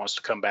U.S. wants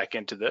to come back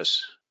into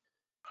this.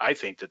 I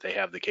think that they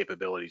have the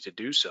capability to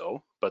do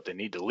so, but they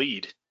need to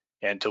lead.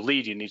 And to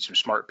lead, you need some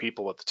smart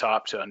people at the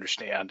top to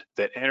understand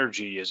that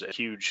energy is a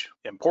huge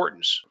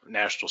importance,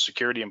 national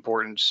security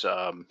importance,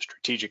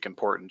 strategic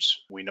importance.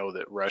 We know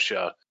that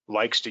Russia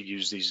likes to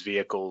use these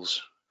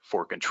vehicles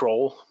for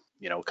control,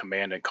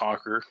 command and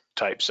conquer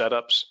type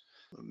setups.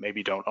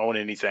 Maybe don't own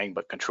anything,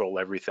 but control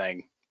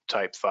everything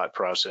type thought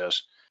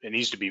process. It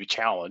needs to be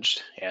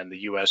challenged, and the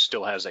U.S.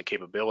 still has that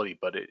capability,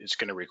 but it's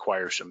going to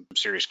require some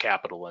serious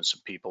capital and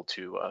some people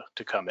to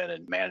come in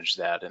and manage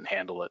that and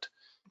handle it.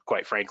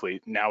 Quite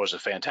frankly, now is a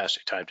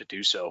fantastic time to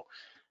do so.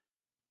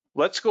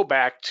 Let's go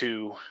back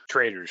to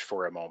traders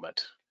for a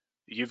moment.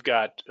 You've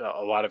got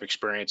a lot of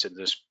experience in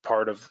this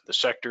part of the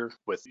sector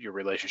with your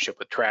relationship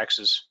with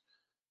Traxys.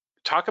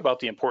 Talk about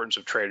the importance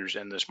of traders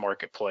in this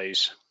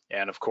marketplace,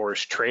 and of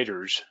course,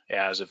 traders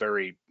as a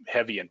very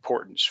heavy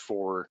importance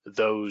for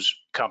those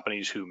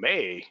companies who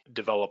may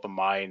develop a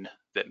mine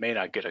that may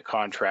not get a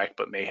contract,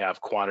 but may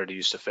have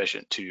quantities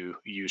sufficient to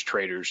use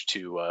traders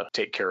to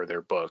take care of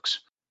their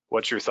books.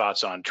 What's your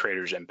thoughts on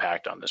traders'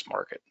 impact on this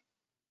market?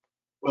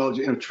 Well,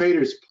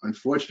 traders,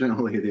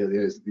 unfortunately,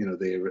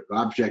 they're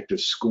object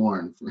of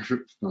scorn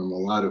from a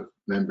lot of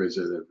members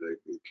of the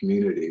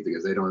community,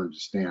 because they don't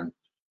understand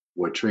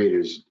what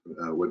traders,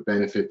 what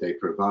benefit they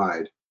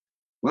provide.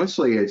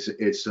 Mostly, it's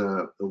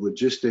a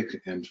logistic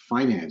and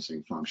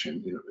financing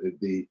function.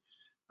 The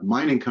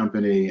mining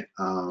company,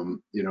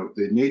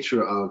 the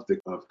nature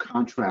of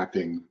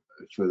contracting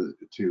to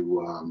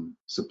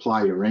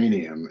supply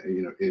uranium,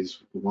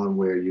 is one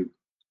where you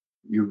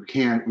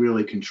can't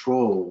really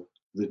control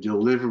the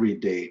delivery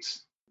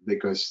dates,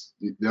 because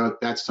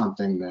that's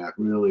something that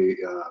really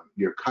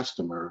your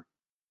customer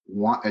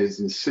is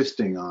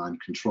insisting on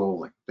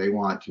controlling. They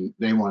want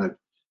to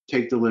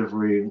take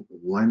delivery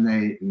when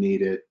they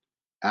need it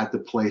at the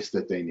place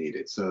that they need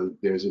it. So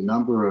there's a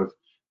number of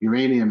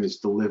uranium is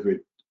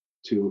delivered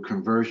to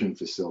conversion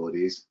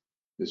facilities.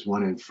 There's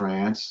one in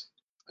France,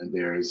 and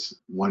there's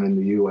one in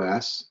the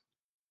US,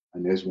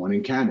 and there's one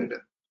in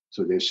Canada.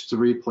 So there's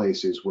 3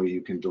 places where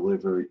you can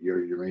deliver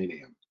your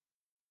uranium.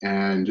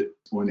 And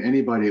when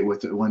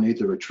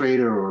either a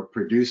trader or a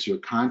producer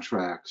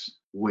contracts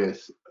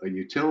with a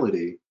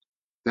utility,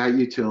 that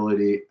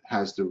utility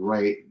has the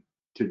right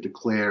to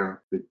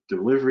declare the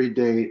delivery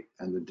date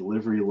and the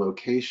delivery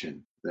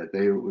location that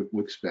they would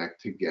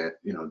expect to get,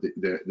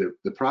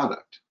 the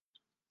product.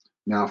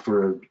 Now,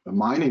 for a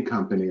mining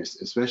company,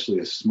 especially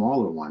a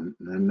smaller one,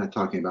 and I'm not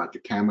talking about the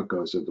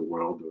Camecos of the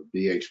world or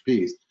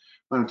BHPs,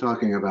 but I'm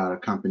talking about a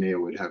company that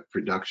would have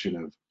production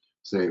of,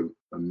 say, 1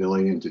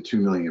 million to 2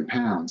 million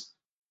pounds.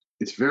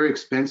 It's very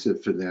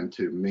expensive for them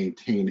to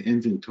maintain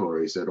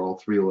inventories at all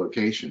 3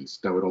 locations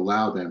that would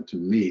allow them to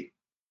meet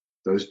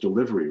those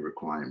delivery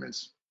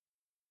requirements.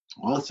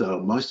 Also,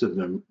 most of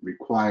them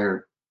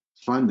require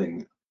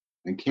funding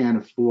and can't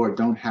afford,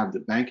 don't have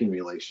the banking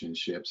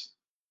relationships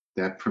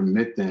that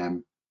permit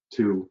them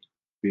to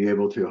be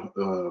able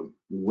to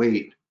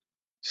wait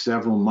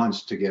several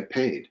months to get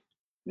paid.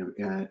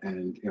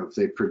 And if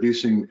they're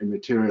producing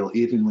material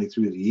evenly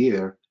through the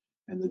year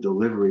and the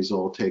deliveries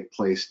all take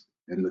place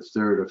in the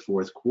 3rd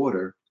or 4th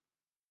quarter,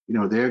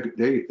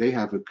 they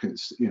have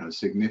a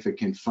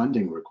significant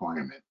funding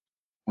requirement.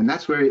 And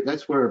that's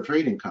where a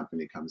trading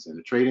company comes in.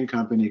 A trading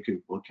company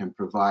can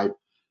provide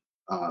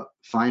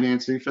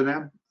financing for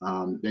them.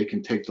 They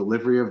can take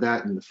delivery of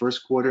that in the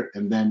 1st quarter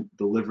and then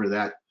deliver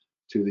that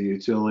to the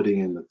utility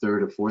in the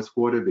 3rd or 4th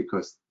quarter,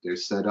 because they're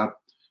set up,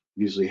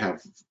 usually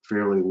have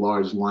fairly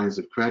large lines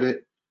of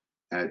credit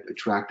at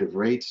attractive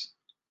rates.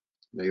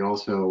 They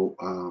also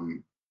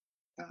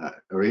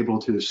are able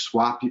to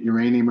swap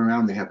uranium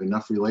around. They have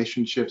enough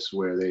relationships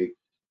where they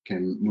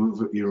can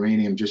move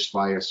uranium just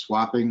via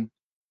swapping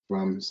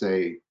from,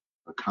 say,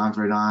 a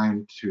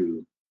ConverDyn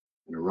to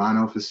an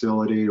Orano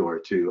facility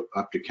or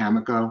up to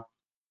Cameco.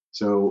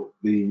 So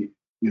the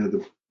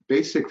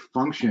basic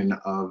function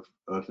of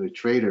a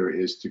trader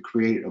is to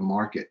create a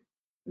market,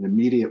 an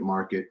immediate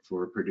market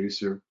for a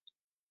producer,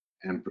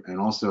 and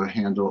also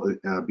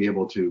be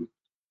able to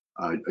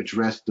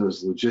address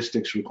those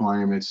logistics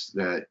requirements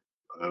that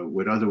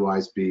would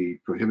otherwise be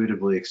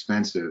prohibitively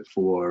expensive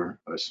for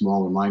a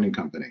smaller mining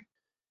company.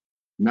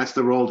 And that's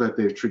the role that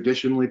they've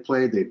traditionally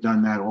played. They've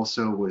done that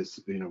also with,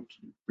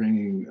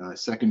 bringing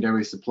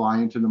secondary supply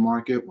into the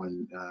market,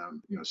 when,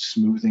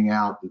 smoothing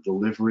out the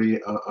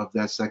delivery of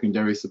that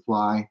secondary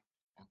supply,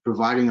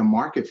 providing a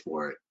market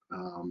for it.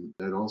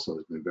 That also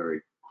has been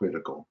very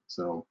critical.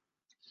 So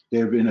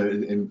they've been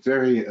a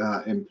very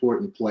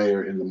important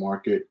player in the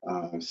market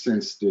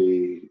since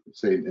in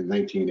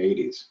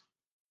 1980s.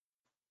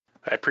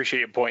 I appreciate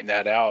you pointing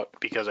that out,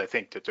 because I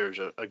think that there's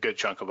a good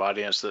chunk of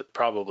audience that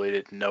probably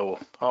didn't know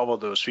all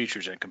of those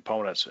features and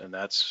components, and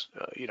that's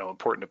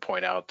important to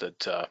point out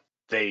that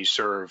they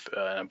serve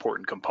an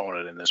important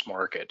component in this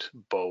market,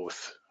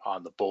 both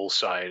on the bull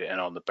side and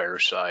on the bear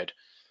side.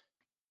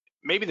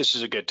 Maybe this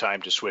is a good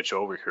time to switch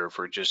over here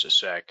for just a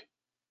sec.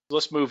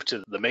 Let's move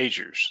to the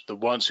majors, the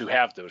ones who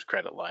have those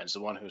credit lines,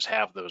 the ones who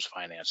have those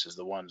finances,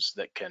 the ones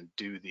that can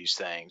do these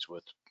things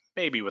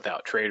maybe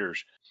without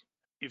traders.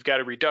 You've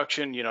got a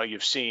reduction,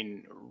 you've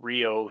seen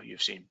Rio,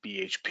 you've seen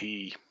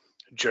BHP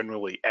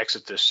generally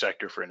exit this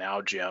sector for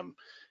now, Jim,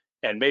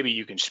 and maybe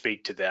you can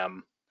speak to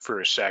them for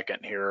a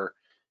second here,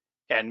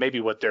 and maybe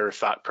what their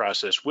thought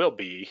process will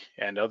be,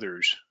 and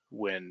others,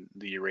 when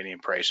the uranium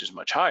price is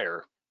much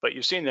higher. But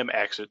you've seen them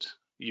exit.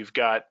 You've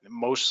got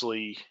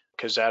mostly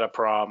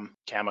Kazatomprom,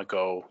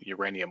 Cameco,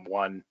 Uranium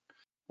One.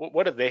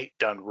 What have they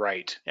done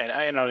right? And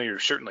I know you're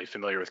certainly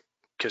familiar with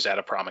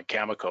Kazatomprom and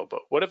Cameco,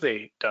 but what have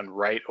they done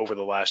right over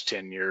the last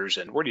 10 years,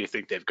 and where do you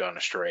think they've gone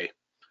astray?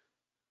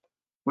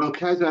 Well,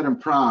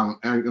 Kazatomprom,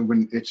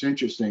 it's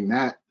interesting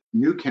that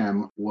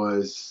NUChem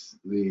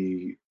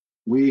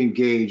we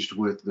engaged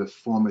with the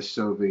former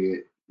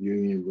Soviet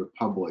Union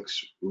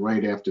republics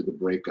right after the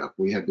breakup.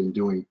 We had been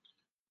doing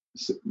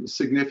a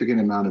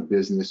significant amount of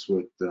business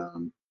with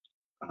the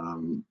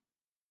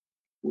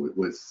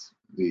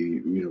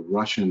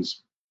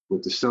Russians,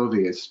 with the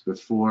Soviets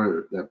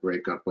before that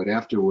breakup, but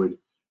afterward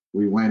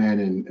we went in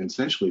and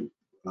essentially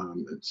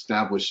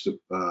established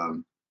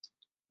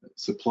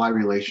supply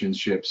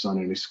relationships on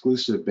an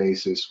exclusive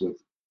basis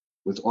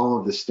with all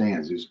of the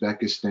stands: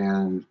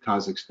 Uzbekistan,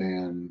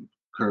 Kazakhstan,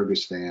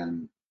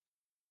 Kyrgyzstan,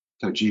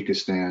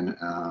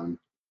 Tajikistan.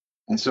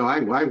 And so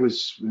I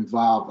was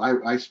involved.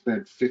 I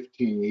spent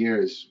 15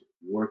 years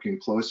working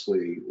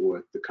closely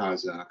with the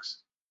Kazakhs,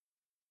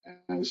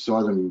 and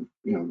saw them,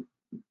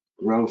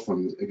 grow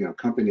from a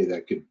company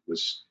that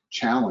was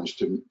challenged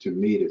to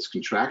meet its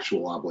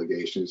contractual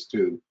obligations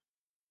to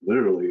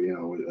literally,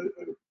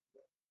 the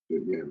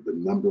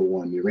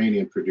 #1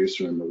 uranium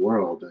producer in the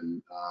world.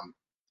 And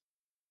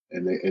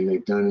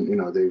they've done,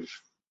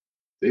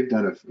 they've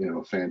done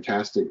a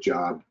fantastic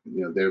job.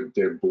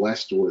 They're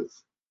blessed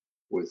with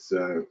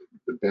the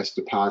best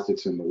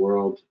deposits in the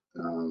world.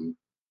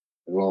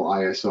 They're all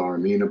ISR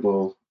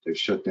amenable. They've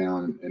shut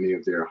down any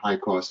of their high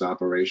cost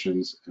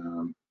operations.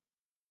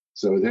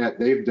 So that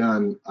they've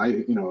done,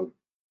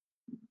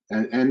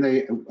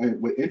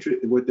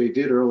 what they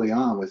did early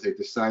on was they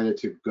decided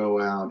to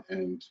go out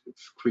and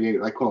create,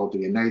 I call it the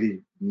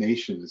United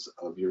Nations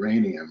of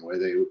uranium, where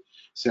they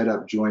set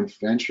up joint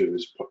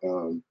ventures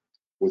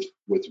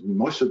with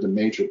most of the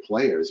major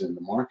players in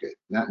the market,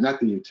 not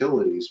the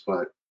utilities,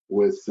 but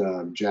with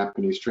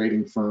Japanese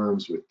trading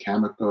firms, with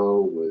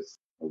Cameco, with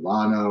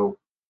Orano.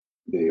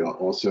 They are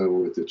also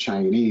with the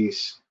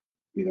Chinese.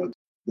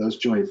 Those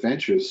joint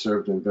ventures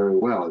served them very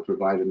well. It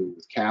provided them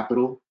with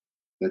capital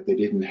that they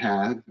didn't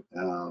have,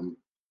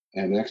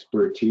 and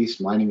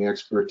expertise, mining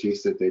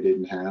expertise that they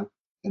didn't have.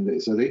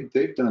 And so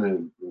they've done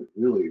a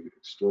really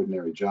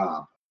extraordinary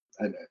job.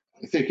 And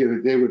I think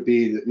they would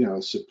be,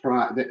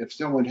 surprised if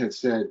someone had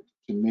said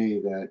to me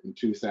that in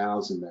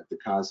 2000 that the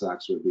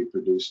Kazakhs would be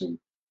producing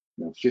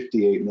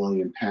 58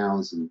 million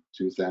pounds in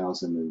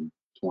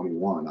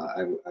 2021.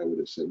 I would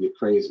have said, you're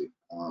crazy.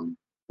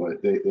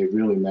 But they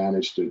really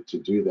managed to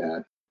do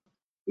that.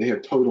 They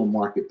have total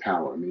market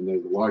power. I mean, they're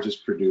the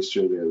largest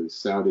producer. They're the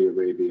Saudi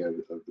Arabia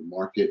of the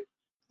market.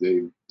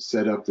 They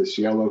set up this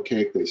yellow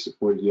cake. They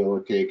supported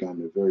yellow cake on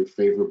the very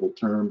favorable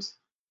terms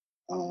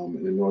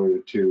in order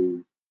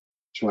to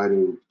try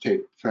to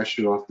take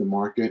pressure off the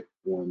market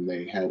when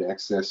they had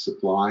excess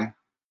supply.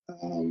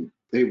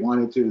 They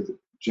wanted to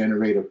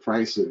generate a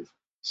price of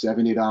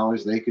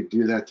 $70. They could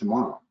do that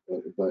tomorrow,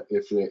 but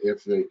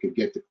if they could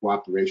get the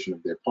cooperation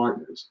of their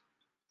partners,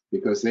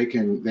 because they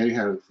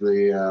have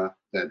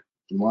that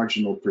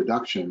marginal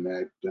production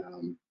that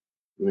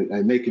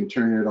and they can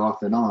turn it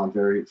off and on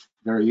very,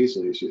 very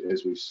easily,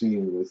 as we've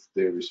seen with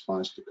their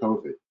response to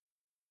COVID.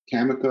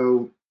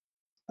 Cameco,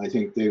 I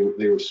think they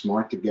were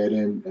smart to get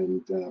in,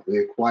 and they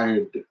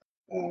acquired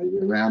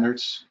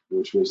Uranerts,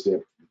 which was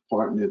their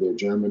partner, their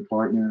German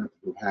partner,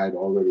 who had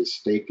already a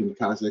stake in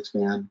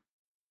Kazakhstan.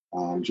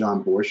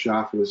 John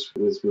Borshoff was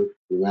with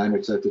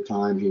Uranerts at the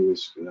time. He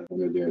was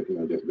one of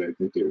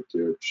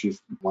their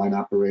chief mine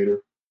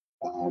operator.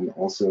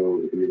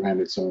 Also,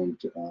 Uranerts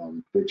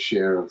owned big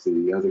share of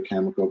the other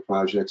Cameco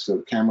projects. So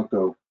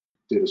Cameco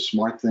did a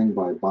smart thing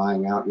by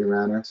buying out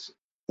Uranerts,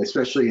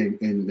 especially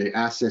in the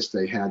assets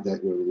they had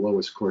that were the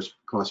lowest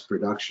cost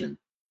production.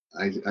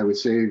 I would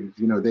say,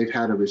 they've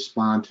had to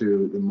respond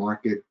to the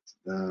market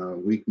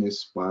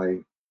weakness by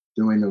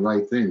doing the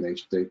right thing.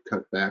 They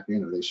cut back,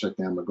 they shut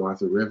down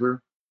McArthur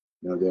River.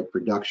 Their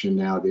production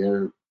now,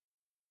 their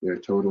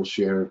total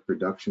share of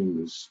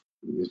production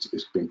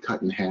it's been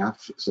cut in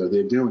half. So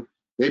they've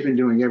been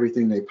doing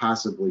everything they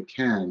possibly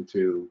can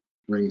to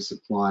bring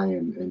supply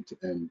and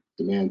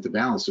demand to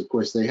balance. Of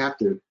course, they have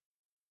to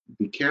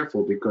be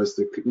careful because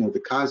the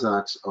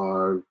Kazakhs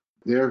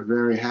they're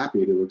very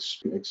happy to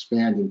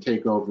expand and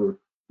take over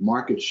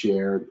market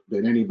share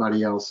that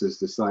anybody else has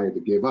decided to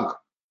give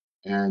up.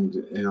 And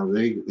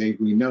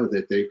we know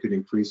that they could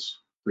increase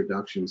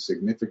production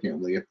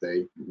significantly if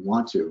they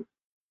want to.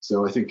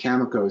 So I think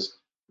Cameco's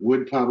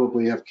would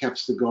probably have kept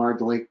Cigar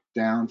Lake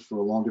down for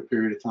a longer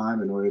period of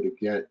time in order to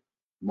get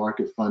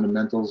market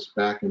fundamentals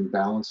back in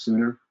balance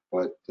sooner.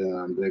 But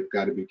they've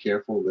got to be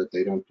careful that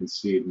they don't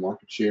concede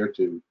market share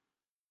to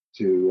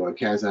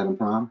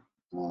Kazatomprom.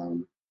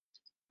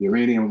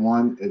 Uranium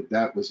One,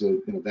 that was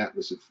one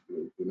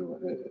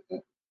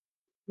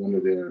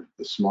of the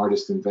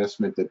smartest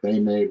investment that they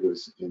made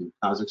was in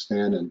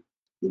Kazakhstan, and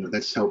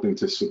that's helping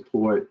to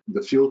support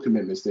the fuel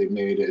commitments they've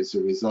made as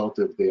a result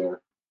of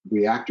their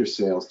reactor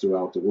sales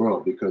throughout the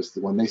world. Because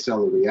when they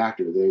sell a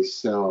reactor, they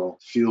sell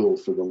fuel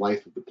for the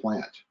life of the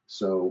plant.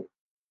 So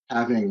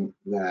having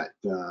that,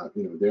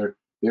 their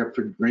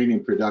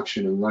uranium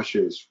production in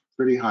Russia is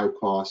pretty high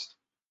cost.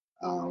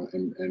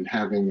 And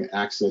having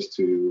access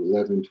to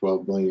 11,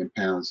 12 million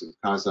pounds of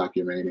Kazakh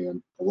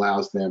uranium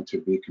allows them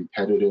to be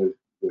competitive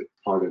with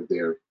part of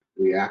their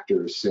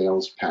reactor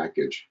sales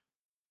package.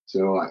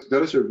 So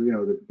those are,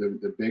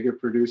 the bigger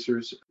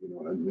producers.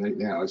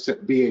 Now,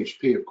 except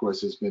BHP, of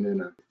course, has been in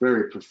a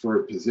very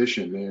preferred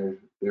position.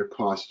 Their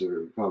costs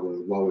are probably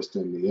the lowest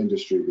in the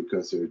industry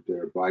because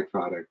they're a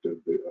byproduct of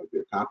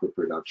their copper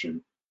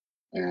production.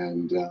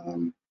 And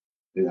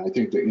I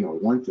think that,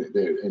 one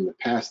thing, in the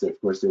past, of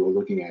course, they were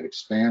looking at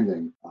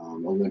expanding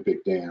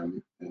Olympic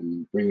Dam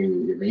and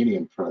bringing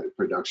uranium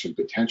production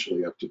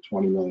potentially up to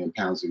 20 million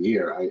pounds a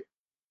year.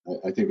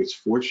 I think it's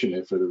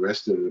fortunate for the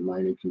rest of the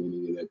mining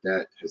community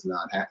that has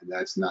not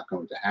that's not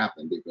going to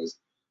happen, because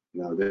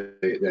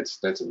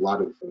that's a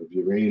lot of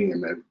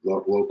uranium,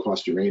 low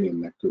cost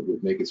uranium that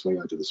would make its way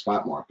onto the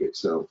spot market.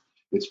 So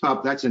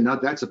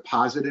that's a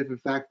positive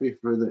effect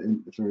for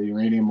the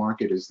uranium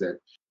market, is that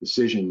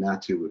decision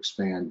not to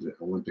expand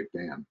Olympic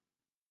Dam.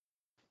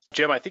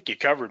 Jim, I think you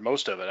covered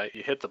most of it.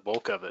 You hit the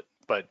bulk of it,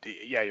 but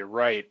yeah, you're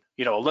right.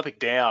 Olympic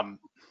Dam.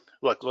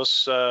 Look,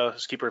 let's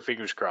keep our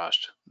fingers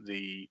crossed.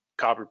 The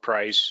copper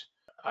price,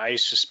 I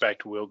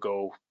suspect, will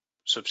go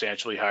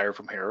substantially higher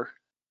from here.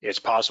 It's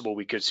possible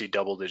we could see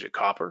double-digit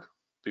copper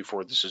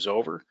before this is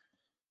over.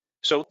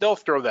 So they'll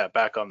throw that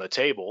back on the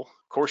table.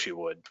 Of course you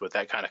would. With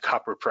that kind of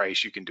copper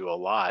price, you can do a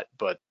lot,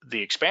 but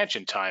the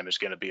expansion time is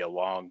going to be a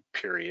long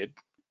period.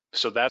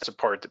 So that's a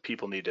part that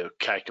people need to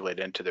calculate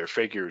into their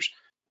figures.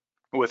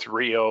 With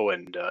Rio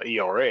and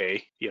ERA,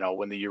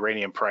 when the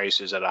uranium price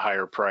is at a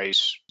higher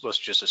price, let's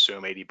just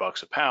assume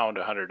 $80 a pound,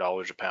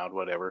 $100 a pound,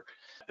 whatever.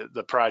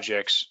 The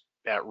projects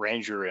at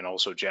Ranger and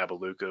also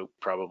Jabiluka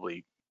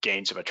probably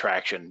gain some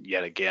attraction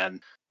yet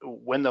again.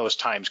 When those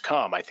times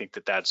come, I think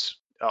that's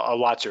a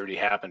lot's already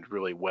happened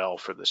really well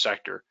for the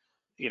sector.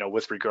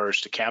 With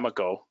regards to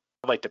Cameco,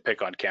 I'd like to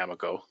pick on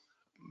Cameco,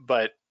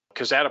 but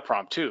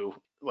Kazatomprom too,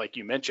 like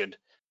you mentioned,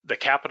 the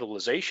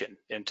capitalization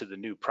into the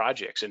new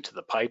projects, into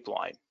the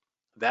pipeline,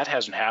 that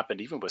hasn't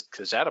happened even with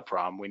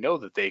Kazatomprom. We know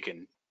that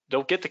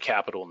they'll get the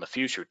capital in the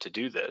future to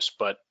do this,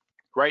 but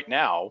right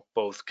now,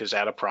 both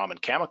Kazatomprom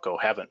and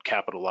Cameco haven't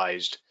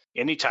capitalized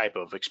any type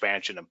of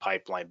expansion and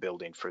pipeline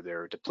building for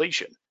their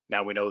depletion.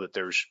 Now we know that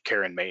there's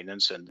care and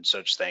maintenance and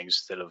such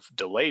things that have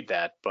delayed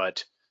that,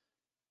 but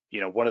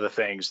one of the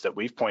things that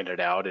we've pointed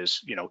out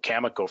is,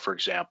 Cameco, for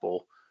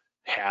example,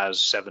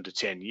 has 7 to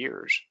 10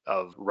 years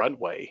of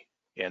runway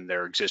in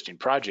their existing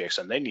projects,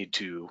 and they need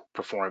to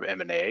perform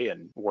M&A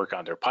and work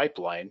on their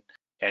pipeline.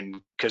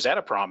 And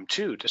Kazatomprom,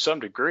 too, to some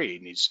degree,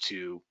 needs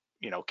to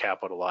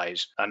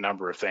capitalize a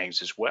number of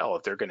things as well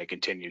if they're going to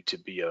continue to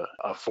be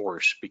a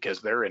force,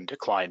 because they're in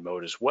decline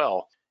mode as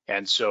well.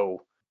 And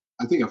so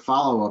I think a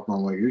follow-up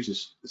on what you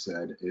just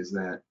said is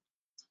that,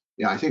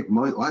 yeah, I think a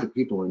lot of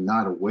people are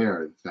not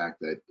aware of the fact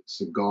that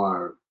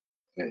Cigar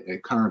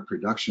at current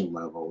production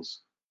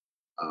levels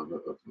of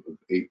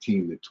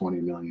 18 to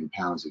 20 million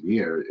pounds a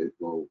year, it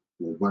will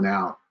run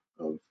out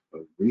of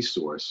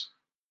resource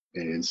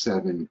in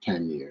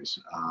 7-10 years.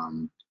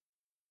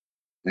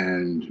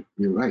 And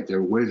you're right,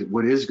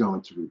 what is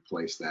going to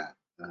replace that?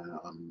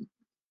 And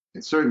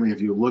certainly if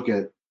you look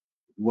at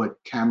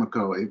what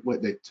Cameco,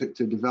 what they took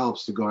to develop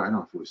Cigar, I don't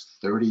know if it was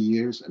 30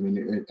 years. I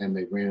mean, and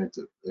they ran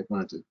into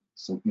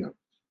some,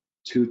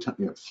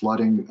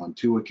 flooding on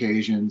 2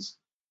 occasions.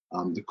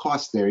 The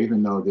cost there,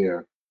 even though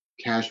their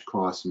cash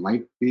costs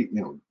might be,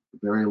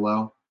 very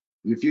low,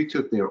 if you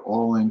took their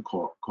all-in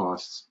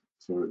costs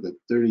for the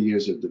 30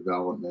 years of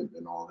development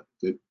and all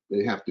that,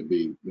 they have to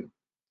be, I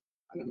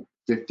don't know,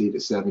 $50 to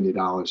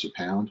 $70 a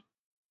pound.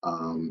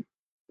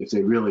 If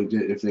they really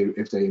did, if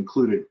they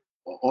included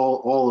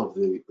all of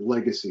the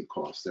legacy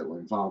costs that were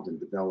involved in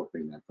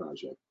developing that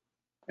project.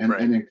 And,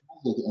 right. and in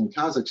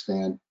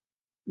Kazakhstan,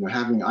 we've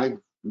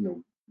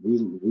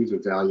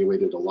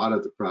evaluated a lot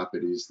of the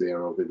properties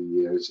there over the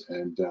years,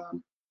 and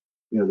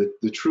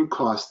the true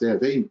cost there,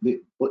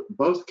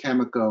 both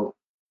Cameco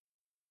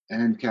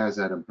and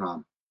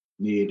Kazatomprom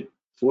need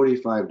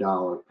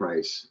 $45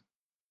 price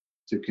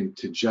to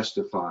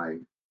justify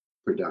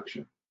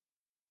production.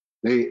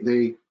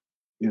 They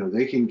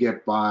can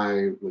get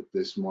by with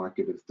this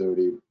market of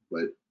 30,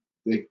 but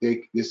they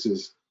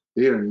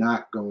are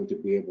not going to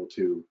be able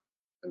to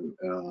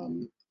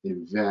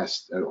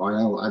invest. I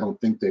don't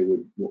think they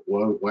would,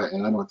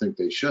 and I don't think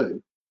they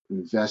should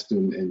invest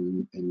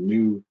in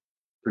new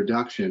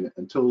production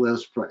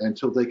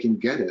until they can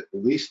get it at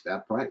least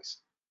that price.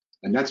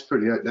 And that's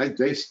pretty.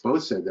 They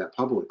both said that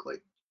publicly.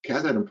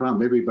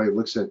 Kazatomprom, everybody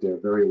looks at their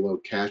very low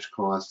cash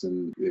costs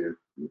and their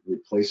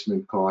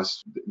replacement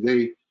costs.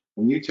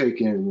 When you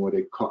take in what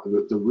it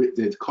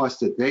the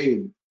cost that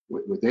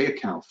what they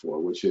account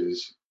for, which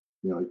is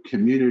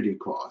community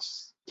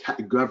costs,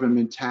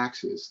 government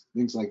taxes,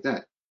 things like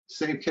that.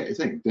 Same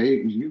thing.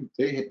 They need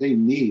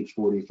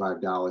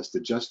 $45 to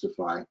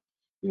justify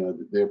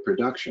their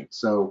production.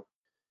 So,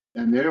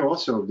 and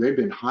they've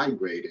been high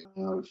grading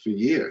for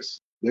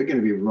years. They're going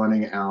to be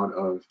running out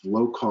of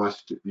low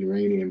cost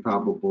uranium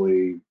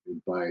probably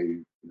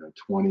by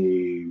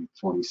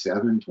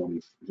 2027,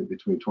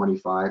 between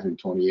 25 and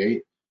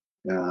 28.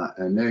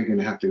 And they're going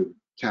to have to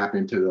tap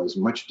into those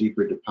much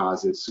deeper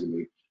deposits, and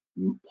the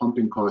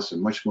pumping costs are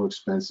much more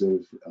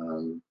expensive.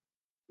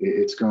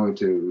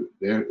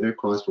 Their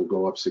costs will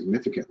go up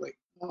significantly.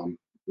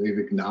 They've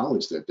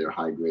acknowledged that they're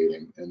high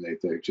grading, and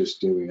they're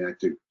just doing that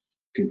to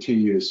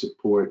continue to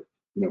support,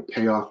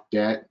 pay off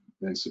debt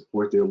and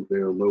support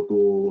their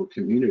local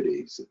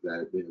communities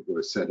that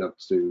were set up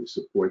to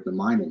support the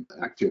mining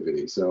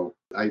activity. So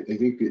I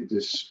think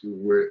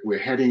we're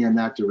heading in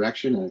that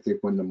direction. And I think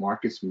when the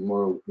market's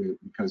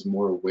becomes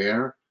more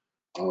aware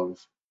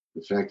of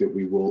the fact that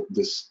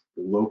this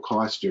low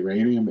cost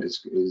uranium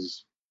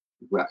is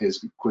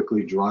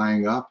quickly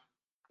drying up,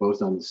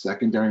 both on the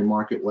secondary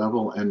market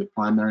level and the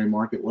primary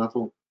market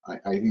level,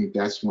 I think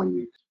that's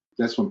when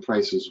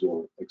prices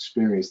will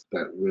experience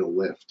that real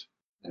lift.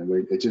 And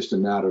it's just a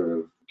matter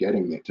of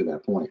getting it to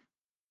that point.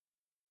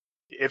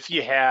 If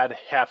you had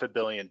 $500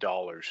 million,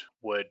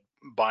 would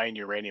buying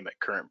uranium at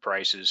current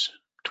prices,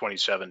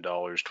 $27,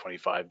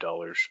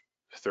 $25,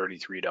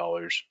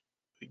 $33,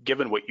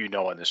 given what you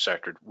know in this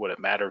sector, would it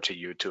matter to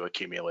you to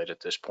accumulate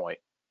at this point?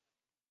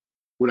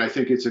 Would I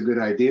think it's a good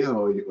idea,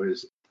 or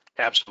is it?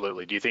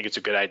 Absolutely. Do you think it's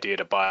a good idea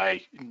to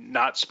buy,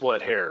 not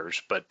split hairs,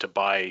 but to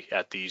buy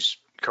at these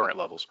current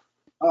levels?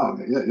 Oh,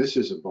 yeah, this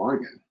is a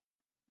bargain.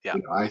 Yeah.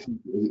 I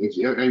think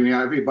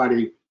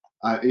everybody,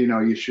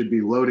 you should be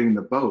loading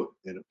the boat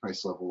at a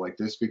price level like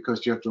this,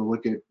 because you have to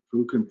look at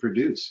who can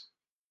produce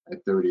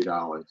at $30.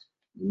 I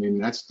mean,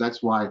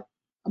 that's why.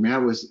 I mean,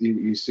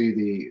 you see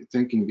the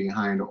thinking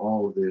behind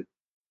all of the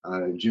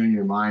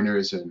junior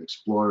miners and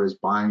explorers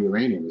buying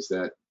uranium is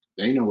that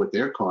they know what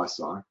their costs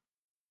are.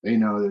 They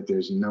know that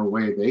there's no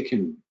way they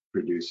can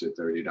produce at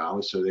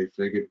 $30, so they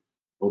figured,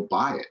 we'll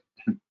buy it.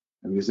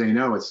 And because they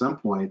know at some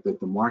point that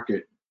the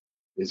market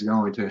is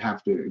going to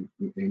have to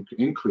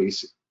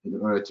increase in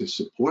order to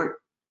support,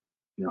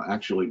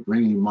 actually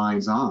bringing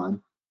mines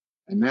on,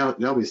 and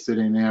they'll be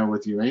sitting there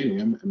with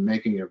uranium and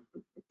making a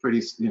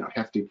pretty,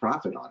 hefty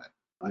profit on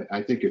it.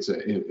 I think it's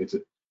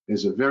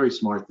a very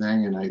smart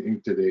thing, and I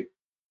think to the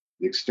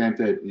extent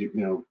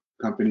that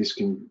companies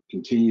can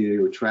continue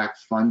to attract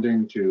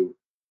funding to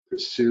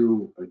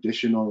pursue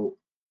additional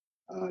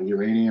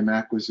uranium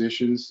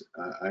acquisitions,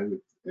 I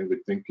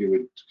would think you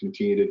would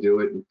continue to do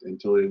it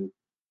until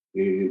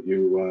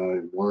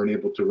you weren't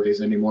able to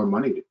raise any more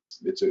money.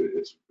 It's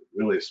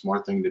really a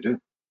smart thing to do.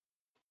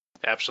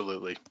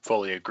 Absolutely,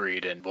 fully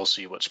agreed. And we'll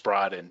see what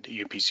Sprott and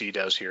UPC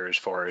does here as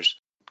far as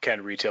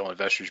can retail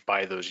investors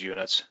buy those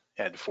units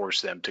and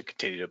force them to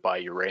continue to buy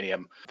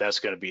uranium. That's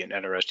going to be an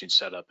interesting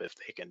setup if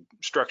they can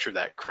structure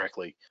that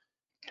correctly.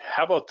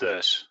 How about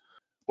this?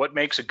 What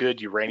makes a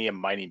good uranium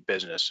mining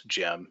business,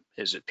 Jim?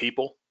 Is it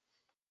people?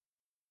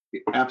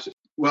 Absolutely.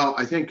 Well,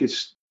 I think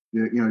it's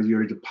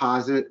your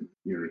deposit,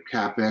 your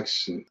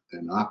capex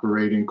and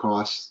operating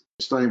costs.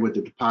 Starting with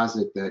the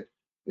deposit that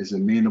is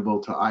amenable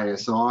to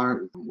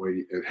ISR, where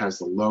it has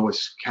the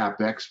lowest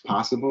capex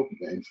possible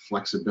and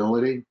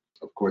flexibility.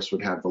 Of course,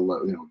 would have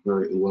the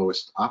very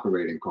lowest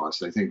operating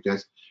costs. I think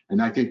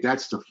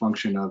that's the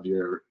function of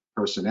your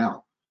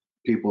personnel,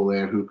 people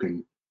there who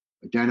can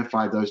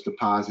identify those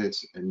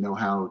deposits and know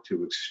how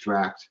to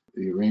extract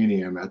the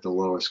uranium at the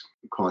lowest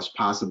cost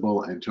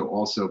possible, and to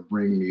also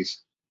bring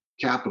these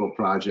capital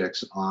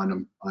projects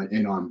on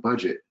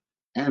budget,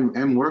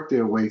 and work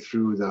their way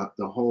through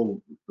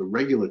the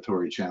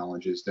regulatory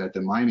challenges that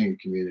the mining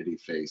community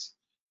face.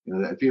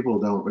 That people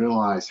don't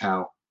realize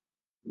how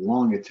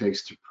long it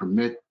takes to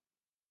permit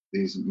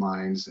these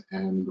mines,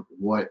 and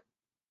what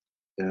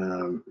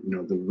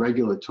the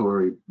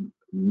regulatory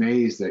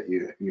maze that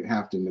you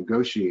have to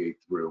negotiate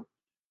through.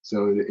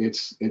 So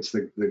it's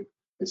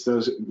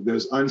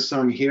those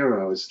unsung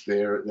heroes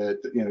there,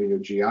 that your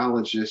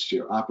geologists,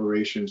 your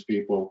operations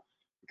people,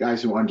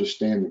 guys who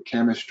understand the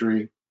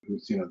chemistry.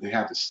 They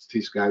have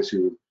these guys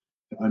who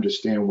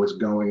understand what's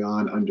going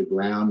on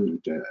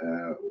underground,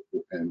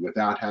 and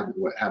without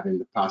having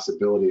the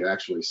possibility of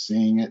actually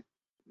seeing it.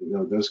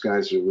 Those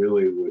guys are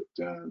really what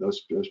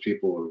those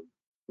people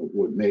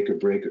would make or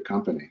break a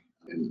company.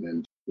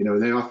 And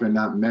they often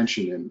not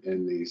mentioned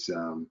in these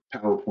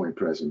PowerPoint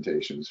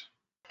presentations.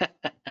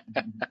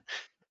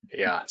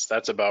 Yeah,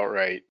 that's about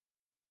right.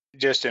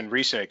 Just in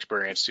recent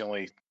experience, the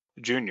only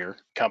junior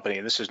company,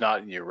 and this is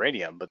not in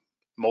uranium, but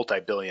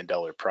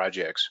multi-billion-dollar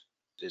projects,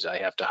 is I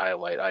have to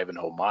highlight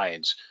Ivanhoe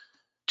Mines,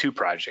 2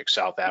 projects,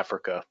 South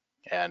Africa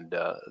and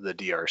the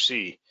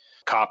DRC,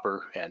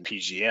 copper and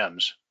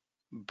PGMs,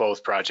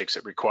 both projects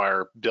that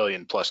require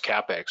billion-plus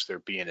capex. They're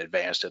being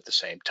advanced at the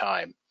same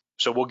time.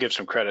 So we'll give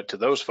some credit to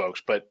those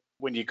folks. But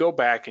when you go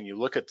back and you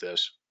look at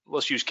this,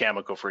 let's use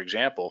Cameco, for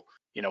example.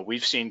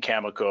 We've seen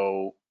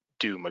Cameco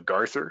do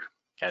MacArthur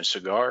and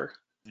Cigar.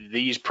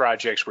 These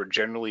projects were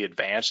generally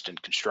advanced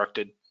and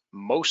constructed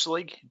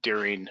mostly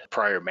during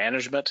prior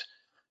management.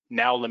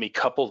 Now let me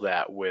couple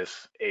that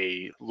with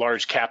a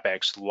large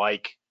capex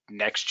like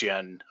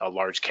NextGen, a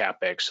large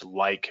capex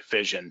like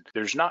Fission.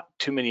 There's not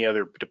too many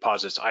other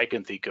deposits I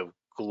can think of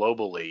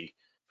globally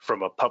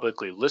from a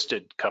publicly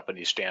listed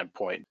company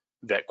standpoint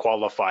that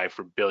qualify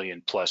for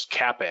billion-plus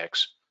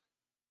capex.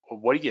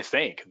 What do you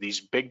think?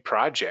 These big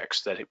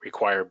projects that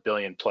require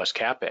billion-plus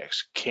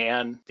capex,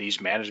 can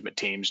these management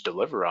teams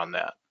deliver on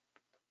that?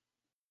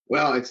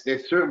 Well, it's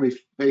certainly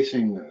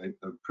facing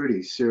a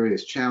pretty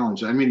serious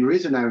challenge. I mean, the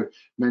reason I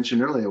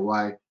mentioned earlier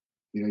why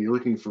you're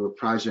looking for a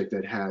project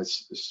that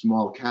has a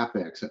small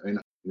capex, and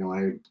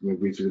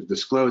we've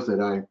disclosed that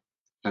I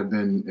have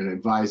been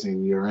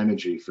advising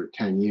Ur-Energy for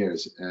 10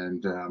 years,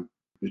 and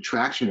the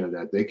traction of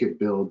that, they could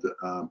build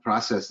a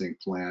processing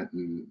plant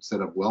and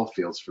set up well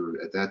fields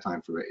for, at that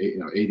time, for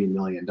 $80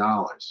 million,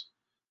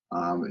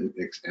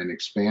 and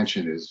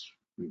expansion is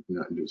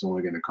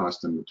only going to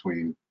cost them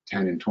between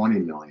 10 and 20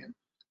 million.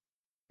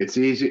 It's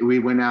easy. We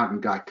went out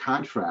and got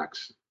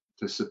contracts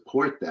to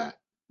support that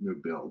new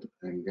build,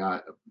 and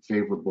got a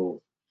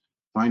favorable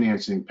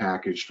financing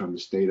package from the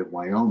state of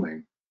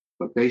Wyoming,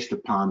 but based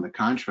upon the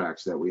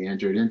contracts that we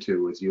entered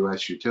into with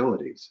U.S.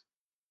 utilities.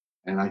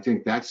 And I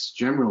think that's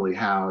generally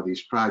how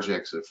these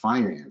projects are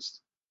financed.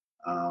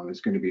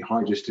 It's going to be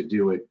hard just to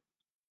do it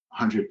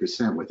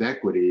 100% with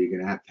equity. You're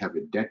going to have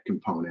a debt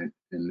component,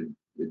 and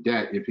the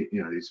debt, if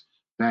these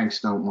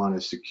banks don't want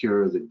to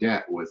secure the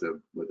debt with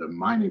a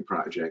mining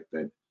project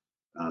that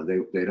they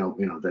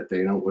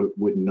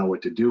wouldn't know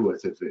what to do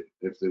with if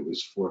it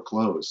was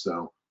foreclosed.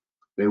 So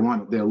they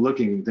want to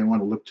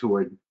look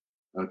toward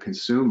a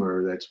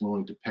consumer that's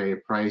willing to pay a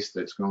price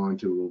that's going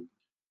to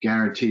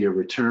guarantee a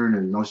return,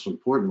 and most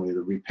importantly,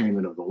 the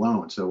repayment of the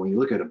loan. So when you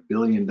look at $1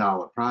 billion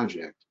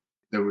project,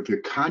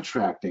 the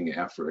contracting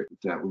effort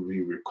that would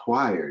be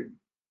required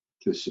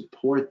to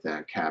support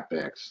that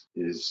capex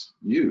is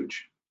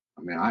huge.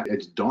 I mean,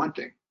 it's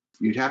daunting.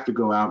 You'd have to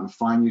go out and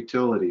find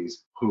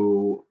utilities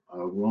who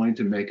are willing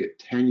to make a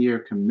 10-year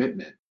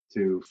commitment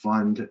to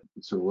fund,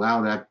 to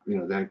allow that,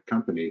 that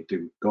company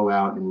to go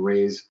out and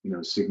raise,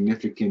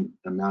 significant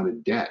amount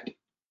of debt.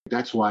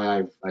 That's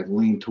why I've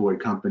leaned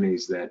toward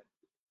companies that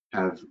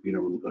have,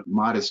 a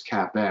modest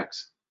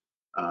capex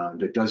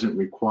that doesn't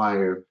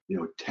require,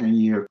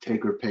 10-year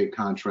take or pay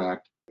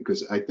contract,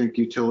 because I think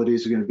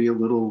utilities are going to be a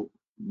little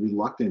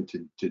reluctant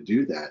to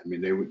do that. I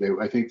mean,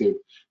 I think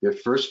their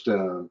first,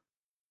 their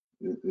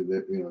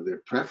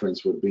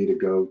preference would be to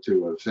go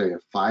to say a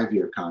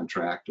 5-year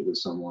contract with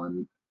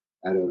someone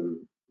at a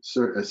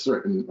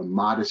certain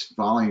modest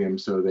volume,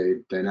 so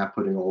they're not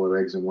putting all their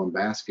eggs in one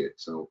basket.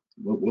 So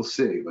we'll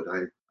see, but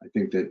I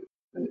think that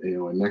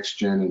a Next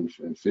Gen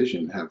and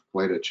Fission have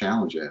quite a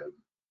challenge ahead of them.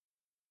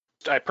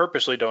 I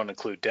purposely don't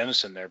include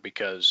Denison there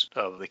because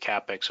of the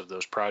capex of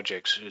those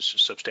projects is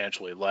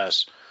substantially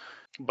less.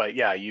 But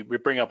yeah, we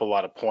bring up a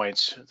lot of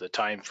points, the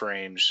time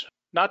frames.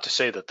 Not to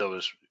say that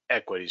those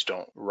equities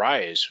don't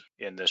rise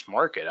in this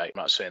market. I'm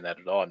not saying that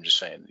at all. I'm just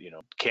saying,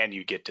 can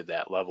you get to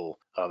that level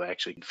of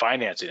actually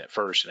financing it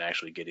first and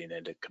actually getting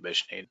into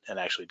commissioning and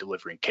actually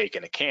delivering cake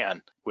in a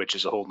can, which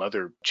is a whole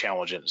nother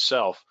challenge in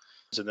itself.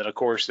 And then, of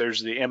course,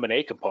 there's the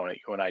M&A component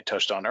you and I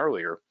touched on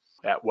earlier.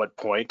 At what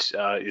point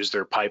is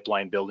there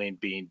pipeline building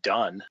being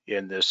done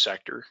in this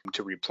sector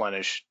to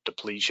replenish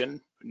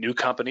depletion? New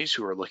companies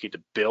who are looking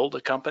to build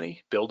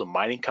a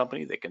mining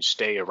company that can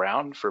stay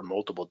around for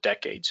multiple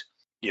decades.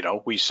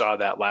 We saw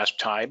that last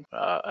time,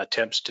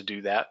 attempts to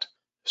do that.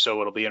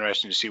 So it'll be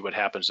interesting to see what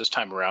happens this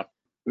time around.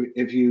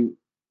 If you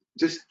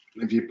just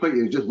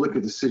look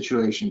at the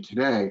situation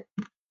today,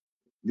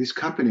 these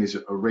companies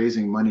are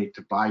raising money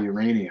to buy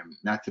uranium,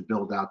 not to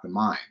build out the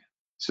mine.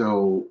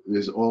 So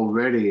there's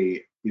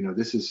already,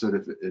 this is sort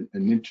of an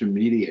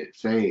intermediate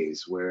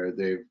phase where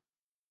they've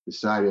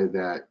decided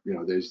that,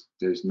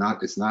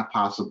 it's not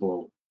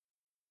possible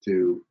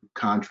to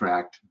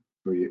contract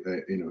for,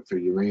 for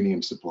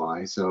uranium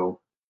supply. So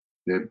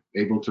they're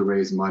able to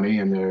raise money,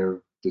 and they're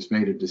just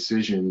made a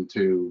decision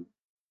to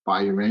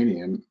buy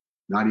uranium,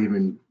 not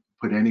even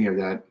put any of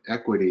that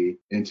equity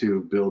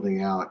into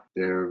building out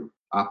their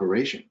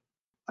operation.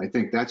 I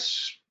think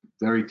that's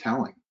very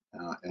telling.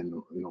 And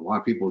a lot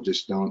of people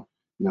just don't,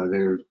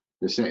 they're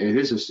saying it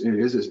is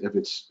if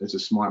it's a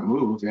smart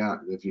move. Yeah,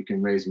 if you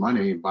can raise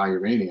money and buy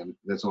uranium,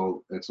 that's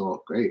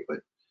all great.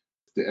 But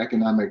the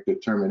economic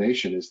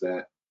determination is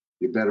that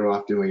you're better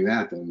off doing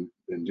that than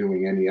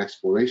doing any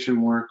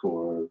exploration work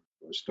or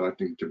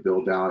starting to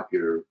build out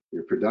your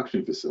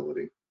production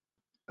facility.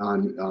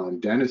 On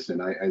Denison,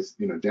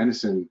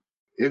 Denison,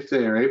 if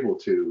they are able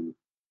to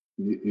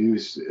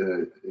use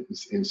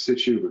in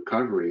situ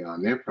recovery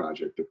on their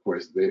project, of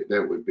course,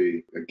 that would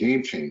be a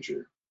game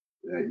changer.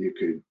 That you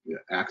could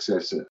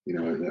access an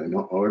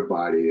ore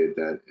body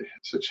that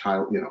such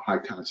high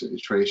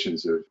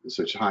concentrations of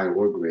such high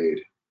ore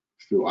grade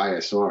through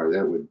ISR.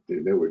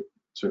 That would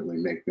certainly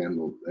make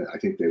them. I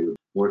think they would be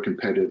more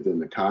competitive than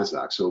the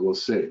Kazakhs. So we'll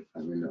see. I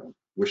mean,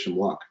 wish them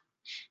luck.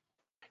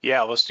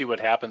 Yeah, let's see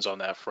what happens on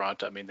that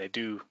front. I mean, they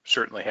do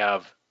certainly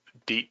have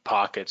deep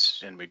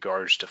pockets in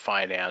regards to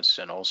finance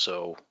and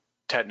also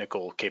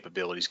technical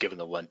capabilities, given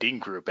the Lundin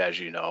Group, as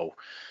you know,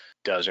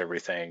 does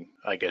everything.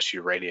 I guess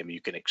uranium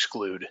you can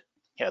exclude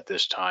at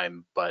this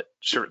time, but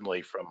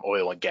certainly from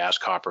oil and gas,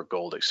 copper,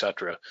 gold,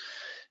 etc.,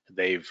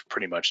 they've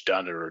pretty much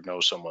done it or know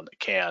someone that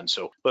can.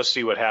 So let's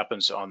see what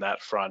happens on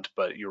that front.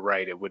 But you're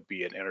right, it would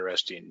be an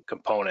interesting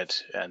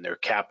component. And their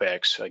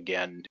capex,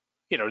 again,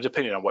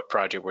 depending on what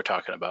project we're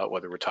talking about,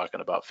 whether we're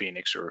talking about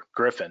Phoenix or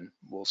Griffin,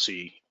 we'll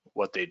see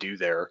what they do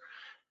there.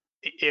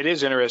 It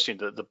is interesting,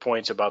 the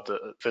points about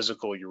the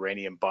physical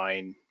uranium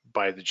buying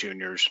by the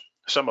juniors.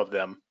 Some of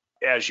them,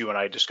 as you and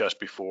I discussed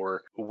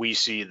before, we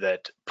see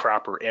that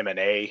proper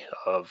M&A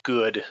of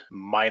good,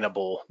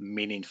 mineable,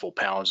 meaningful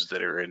pounds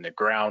that are in the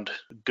ground,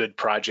 good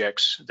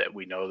projects that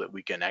we know that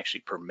we can actually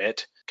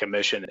permit,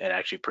 commission, and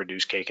actually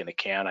produce cake in a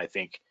can. I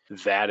think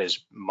that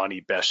is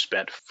money best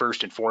spent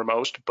first and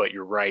foremost. But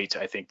you're right.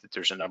 I think that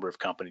there's a number of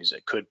companies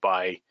that could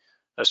buy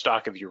a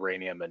stock of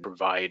uranium and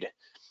provide,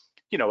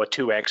 a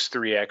 2x,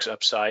 3x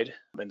upside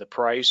in the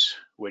price,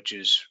 which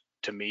is,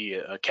 to me,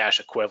 a cash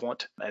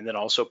equivalent, and then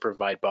also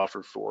provide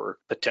buffer for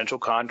potential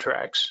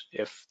contracts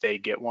if they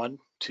get one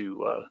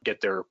to get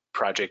their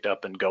project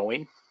up and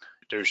going.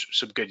 There's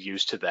some good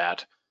use to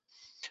that.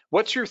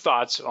 What's your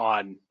thoughts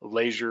on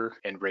laser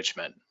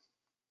enrichment?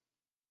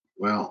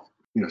 Well,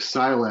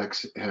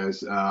 Silex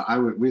has,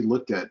 we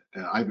looked at,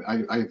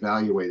 I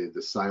evaluated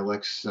the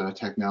Silex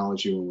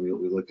technology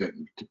when we looked at,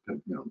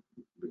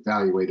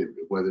 evaluated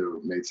whether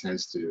it made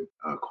sense to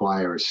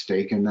acquire a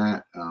stake in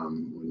that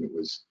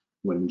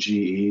when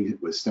GE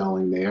was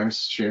selling their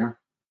share.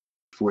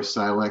 For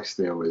Silex,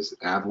 there was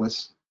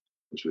Avlis,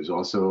 which was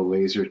also a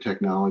laser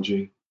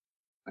technology.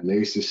 And they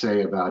used to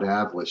say about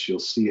Avlis, you'll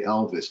see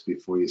Elvis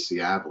before you see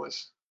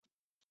Avlis.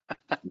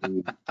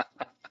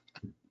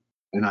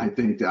 And I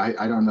think that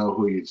I don't know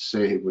who you'd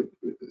say would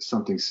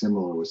something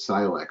similar with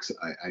Silex.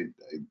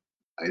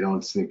 I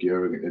don't think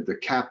you're ever gonna, the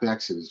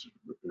capex is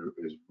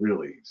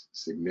really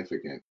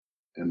significant.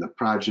 And the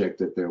project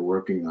that they're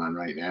working on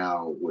right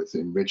now with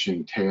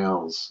enriching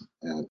tails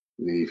at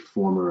the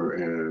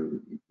former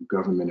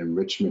government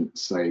enrichment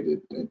site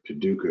at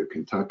Paducah,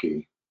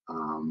 Kentucky,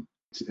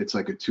 it's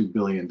like a $2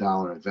 billion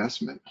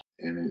investment,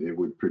 and it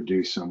would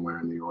produce somewhere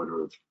in the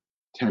order of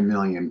 10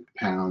 million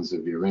pounds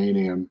of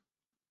uranium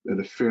at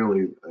a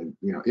fairly,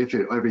 if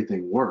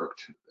everything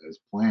worked as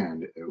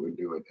planned, it would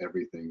do it.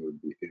 Everything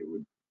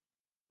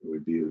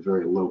would be a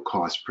very low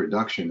cost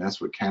production. That's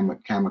what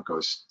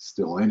Cameco's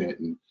still in it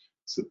and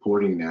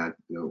supporting that,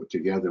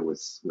 together with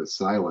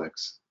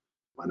Silex.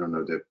 I don't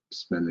know, they're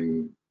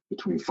spending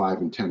between 5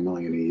 and 10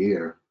 million a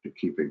year to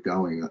keep it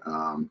going.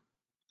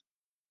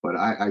 But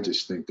I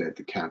just think that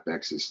the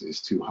capex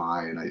is too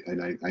high,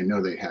 and I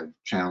know they have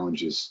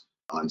challenges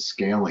on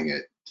scaling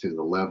it to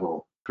the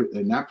level.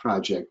 And that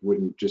project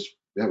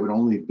that would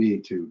only be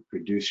to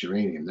produce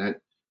uranium. That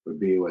would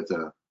be with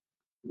a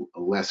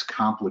less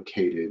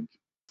complicated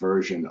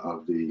version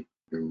of the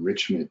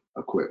enrichment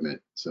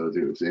equipment. So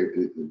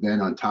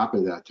then on top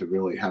of that, to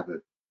really have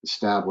it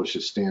establish a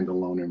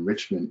standalone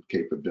enrichment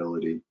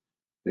capability,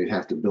 they'd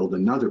have to build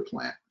another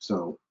plant.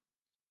 So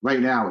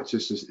right now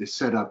it's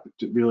set up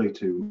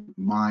to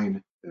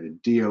mine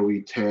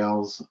DOE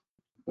tails,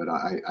 but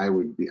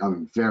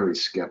I'm very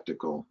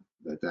skeptical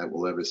that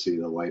will ever see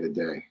the light of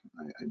day.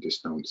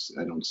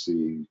 I don't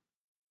see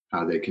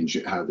how they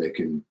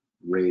can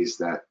raise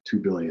that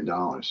 $2 billion.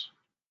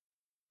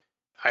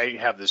 I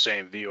have the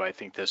same view. I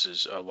think this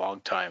is a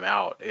long time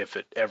out if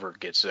it ever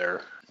gets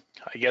there.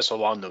 I guess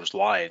along those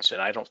lines,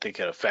 and I don't think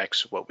it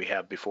affects what we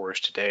have before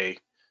us today,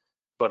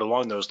 but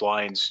along those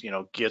lines,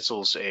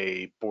 Gitzel's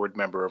a board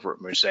member over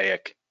at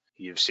Mosaic.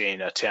 You've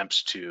seen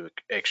attempts to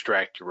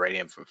extract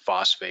uranium from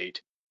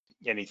phosphate.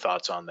 Any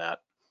thoughts on that?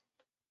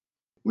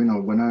 When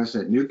I was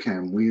at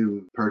Nuchem,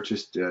 we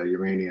purchased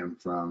uranium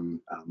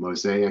from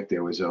Mosaic.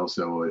 There was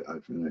also, I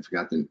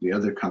forgot the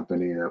other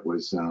company that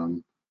was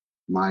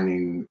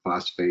mining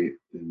phosphate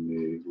in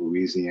the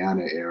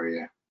Louisiana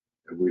area.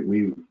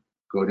 We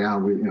go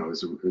down. It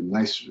was a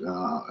nice,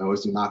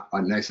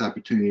 a nice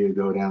opportunity to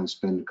go down and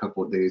spend a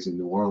couple of days in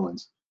New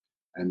Orleans,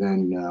 and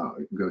then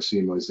go see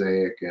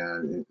Mosaic.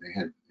 They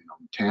had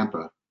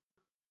Tampa.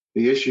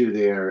 The issue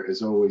there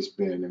has always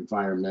been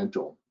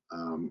environmental.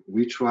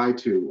 We tried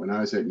to, when I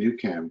was at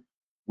Nuchem,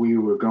 we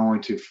were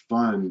going to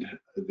fund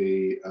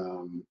the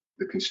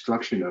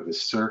construction of a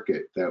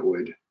circuit that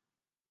would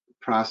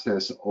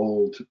process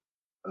old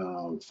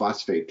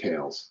phosphate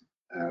tails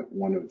at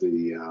one of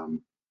the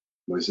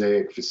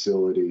Mosaic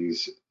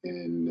facilities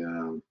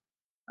in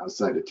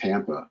outside of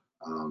Tampa.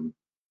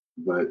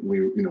 But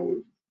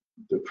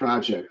the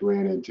project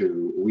ran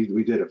into,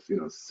 we did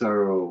a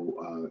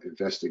thorough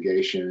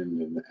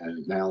investigation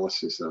and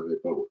analysis of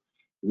it, but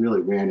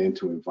really ran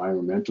into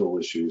environmental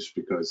issues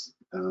because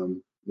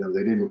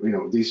they didn't,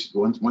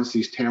 once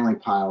these tailing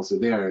piles are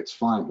there, it's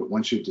fine, but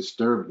once you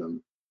disturb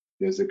them,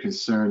 there's a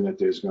concern that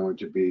there's going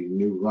to be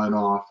new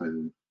runoff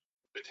and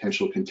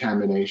potential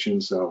contamination.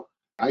 So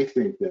I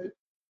think that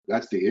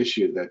that's the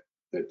issue that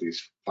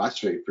these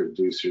phosphate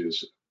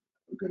producers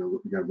are going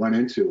to run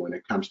into when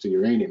it comes to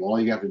uranium. All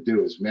you have to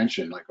do is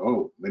mention, like,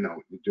 oh,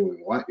 you're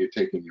doing what? You're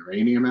taking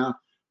uranium out?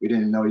 We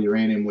didn't know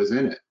uranium was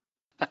in it.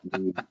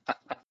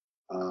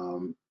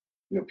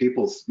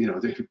 People,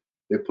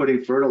 they're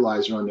putting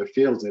fertilizer on their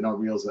fields. They don't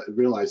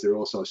realize they're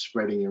also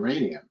spreading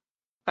uranium.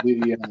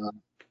 The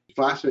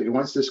phosphate,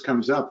 once this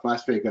comes up,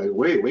 phosphate goes,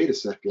 wait a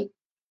second.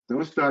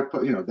 Don't start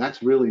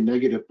that's really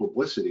negative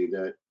publicity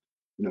that,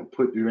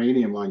 put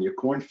uranium on your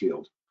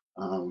cornfield.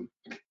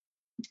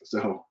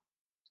 So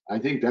I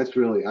think that's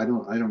really, I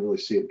don't really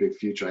see a big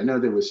future. I know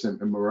there was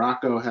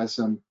Morocco has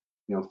some,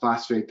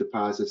 phosphate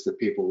deposits that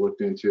people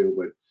looked into,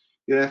 but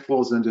that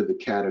falls under the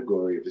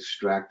category of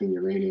extracting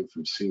uranium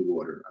from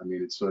seawater. I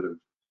mean, it's sort of,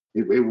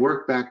 it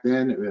worked back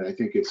then. I mean, I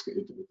think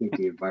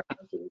the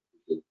environmental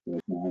is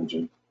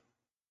challenging.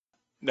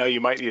 No, you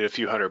might need a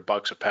few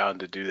 $100 a pound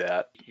to do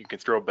that. You can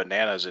throw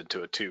bananas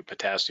into it too,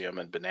 potassium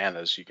and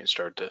bananas. You can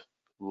start to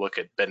look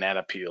at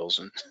banana peels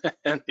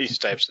and these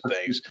types of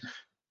things.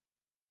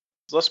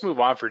 Let's move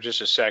on for just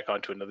a sec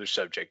onto another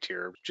subject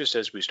here. Just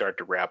as we start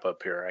to wrap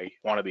up here, I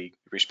want to be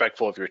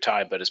respectful of your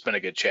time, but it's been a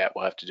good chat.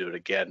 We'll have to do it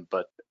again.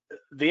 But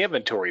the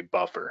inventory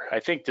buffer,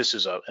 I think this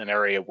is an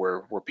area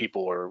where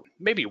people are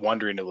maybe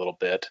wondering a little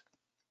bit.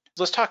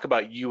 Let's talk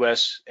about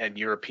U.S. and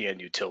European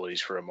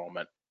utilities for a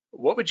moment.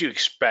 What would you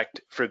expect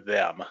for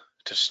them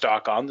to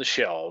stock on the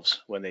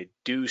shelves when they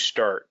do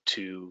start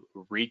to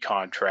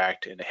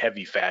recontract in a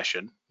heavy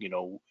fashion?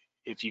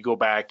 If you go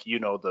back,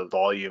 the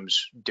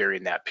volumes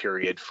during that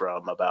period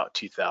from about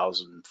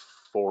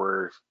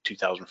 2004,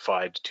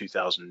 2005 to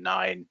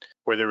 2009,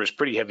 where there was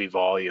pretty heavy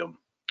volume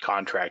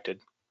contracted.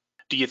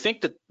 Do you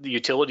think that the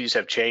utilities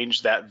have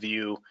changed that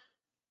view?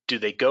 Do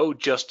they go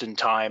just in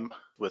time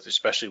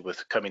especially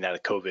with coming out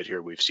of COVID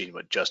here, we've seen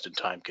what just in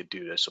time could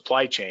do to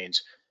supply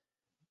chains,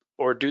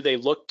 or do they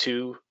look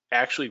to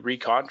actually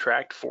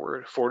recontract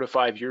 4 to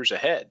 5 years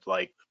ahead,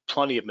 like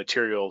plenty of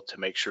material to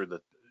make sure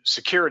that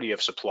security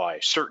of supply,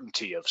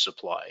 certainty of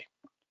supply?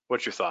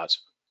 What's your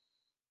thoughts?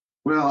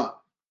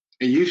 Well,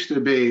 It used to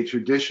be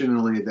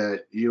traditionally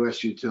that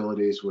U.S.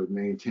 utilities would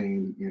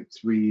maintain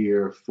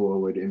 3-year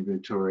forward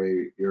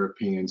inventory,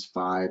 Europeans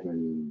 5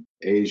 and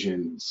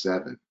Asian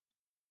 7.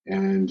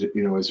 And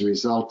as a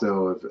result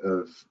though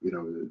of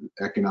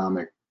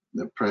economic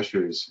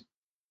pressures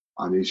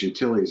on these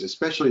utilities,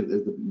 especially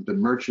the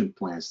merchant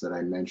plants that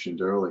I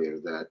mentioned earlier,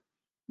 that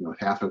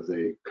half of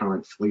the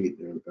current fleet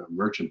are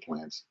merchant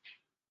plants,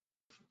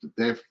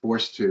 they're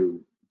forced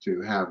to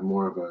have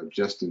more of a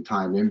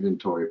just-in-time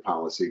inventory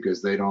policy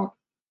because they don't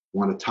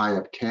want to tie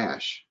up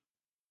cash.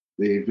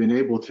 They've been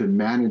able to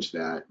manage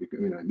that.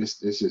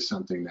 This is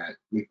something that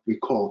we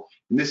call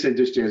in this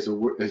industry as a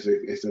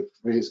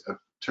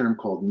term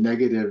called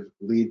negative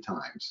lead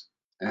times.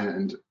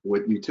 And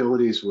what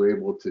utilities were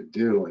able to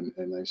do,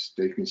 and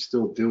they can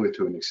still do it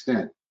to an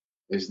extent,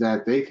 is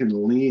that they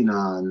can lean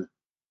on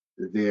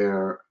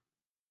their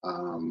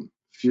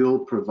fuel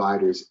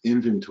providers'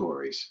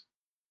 inventories.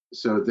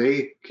 So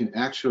they can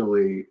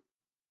actually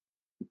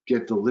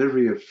get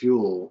delivery of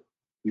fuel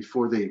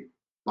before they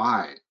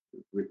buy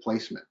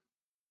replacement.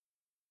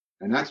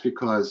 And that's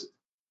because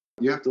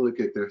you have to look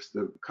at this,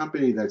 the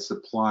company that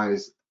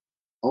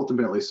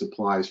ultimately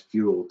supplies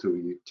fuel to a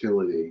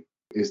utility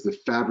is the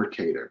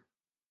fabricator.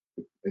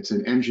 It's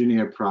an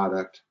engineered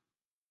product,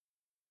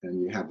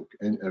 and you have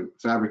a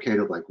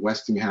fabricator like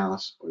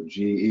Westinghouse or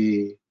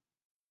GE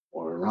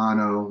or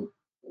Orano,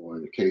 or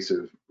in the case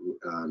of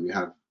you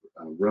have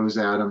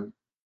Rosatom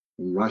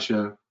in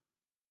Russia.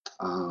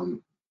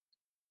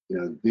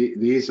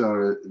 These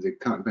are the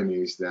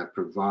companies that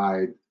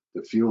provide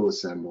the fuel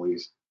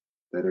assemblies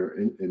that are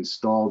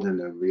installed in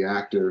the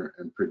reactor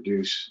and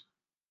produce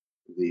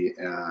the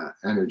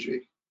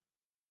energy.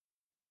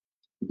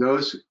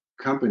 Those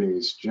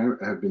companies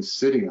have been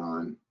sitting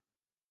on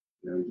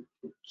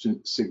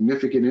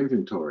significant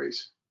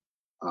inventories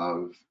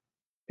of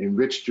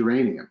enriched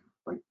uranium.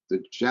 Like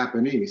the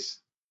Japanese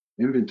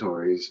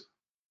inventories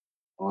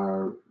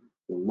are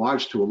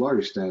to a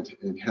large extent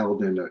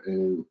held in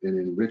an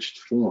enriched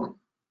form.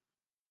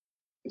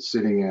 It's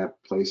sitting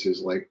at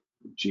places like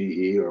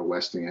GE or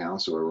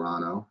Westinghouse or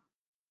Orano,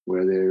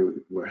 where they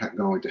were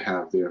going to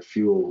have their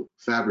fuel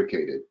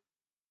fabricated.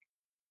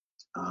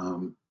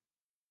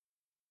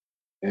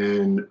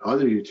 And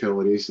other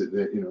utilities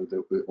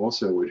that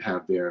also would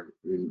have their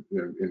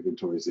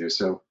inventories there.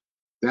 So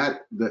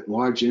that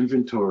large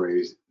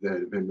inventories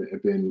that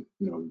have been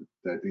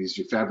that these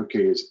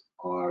fabricators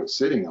are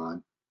sitting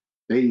on,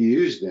 they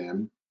use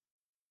them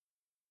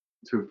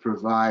to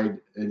provide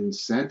an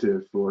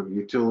incentive for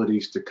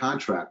utilities to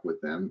contract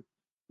with them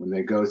when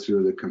they go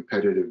through the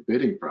competitive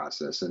bidding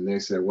process. And they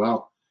say,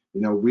 well,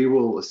 we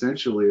will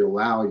essentially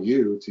allow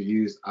you to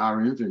use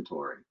our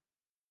inventory.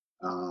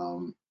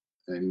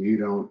 And you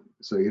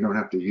don't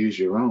have to use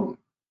your own.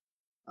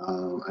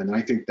 And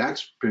I think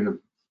that's been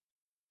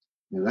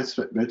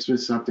that's been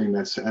something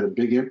that's had a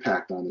big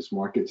impact on this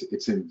market.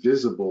 It's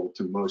invisible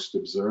to most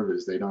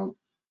observers. They don't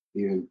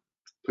even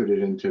put it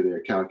into their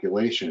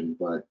calculation,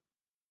 but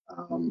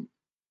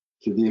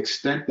to the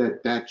extent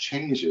that that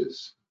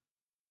changes,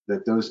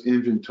 that those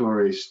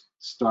inventories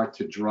start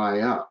to dry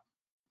up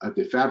at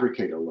the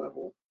fabricator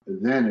level,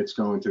 then it's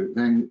going to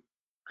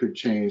could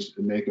change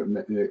and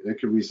it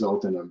could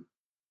result in a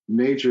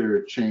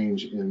major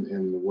change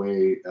in the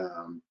way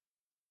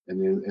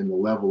and in the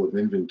level of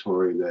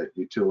inventory that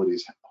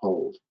utilities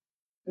hold,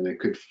 and it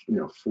could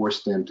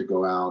force them to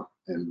go out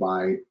and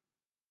buy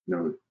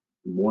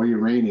more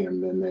uranium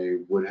than they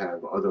would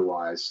have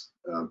otherwise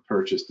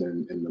purchased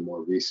in the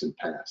more recent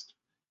past.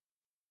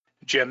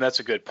 Jim, that's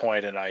a good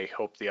point, and I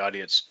hope the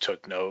audience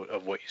took note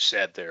of what you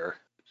said there.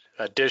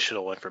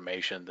 Additional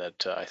information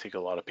that I think a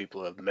lot of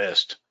people have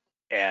missed.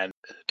 And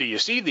do you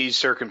see these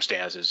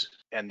circumstances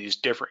and these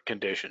different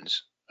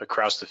conditions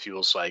across the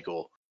fuel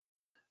cycle?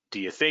 Do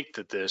you think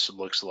that this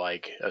looks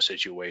like a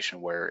situation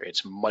where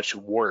it's much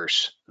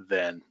worse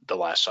than the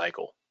last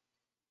cycle?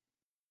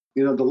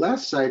 The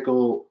last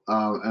cycle,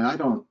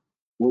 and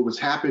what was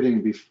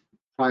happening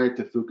prior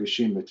to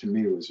Fukushima to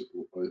me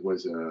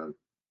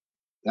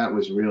that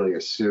was really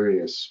a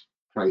serious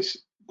price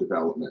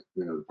development.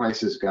 The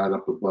prices got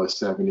up above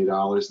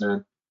 $70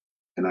 then.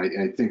 And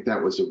I think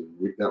that was a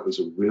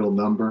real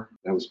number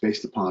that was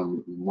based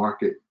upon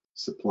market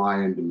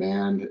supply and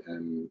demand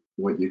and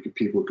what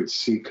people could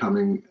see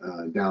coming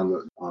down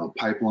the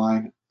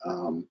pipeline.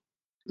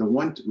 The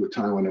one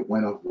time when it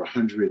went up to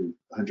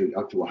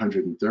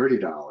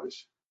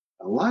 $130,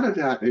 a lot of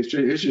that is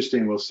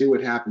interesting. We'll see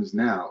what happens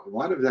now. A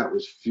lot of that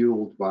was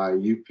fueled by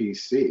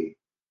UPC.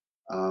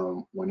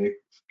 When it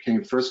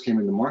first came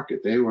in the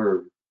market, they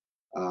were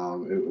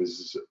it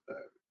was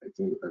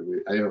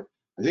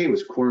I think it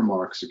was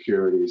Core-Mark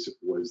Securities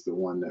was the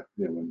one that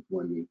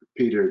when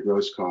Peter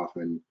Grosskopf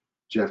and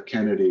Jeff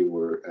Kennedy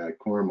were at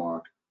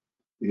Core-Mark,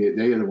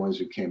 they are the ones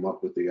who came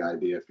up with the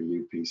idea for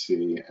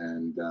UPC,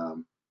 and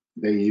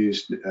they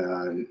used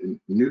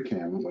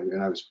NuChem,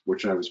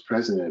 which I was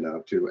president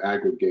of, to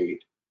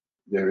aggregate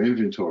their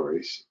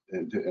inventories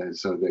and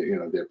so they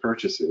their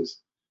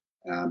purchases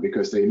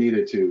because they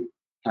needed to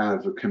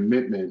have a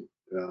commitment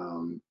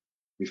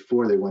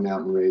before they went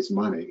out and raised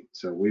money.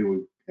 So we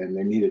would, and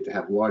they needed to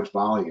have large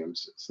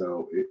volumes.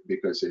 So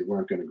because they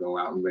weren't going to go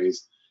out and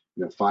raise,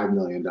 $5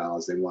 million,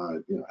 they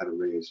wanted, how to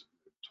raise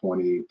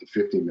 20 to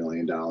 50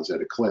 million dollars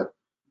at a clip.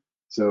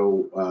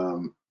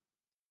 So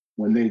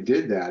when they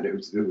did that, it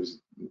was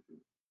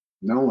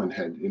no one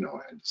had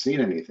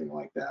seen anything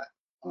like that.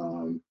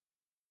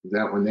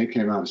 That when they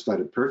came out and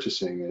started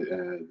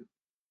purchasing,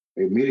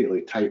 they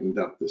immediately tightened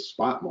up the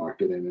spot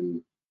market, and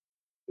then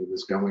it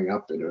was going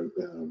up at a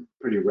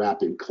pretty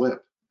rapid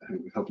clip,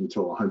 up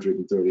until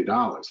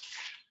 $130.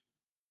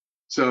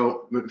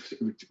 So,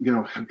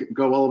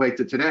 go all the way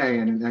to today,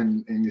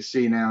 and you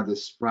see now the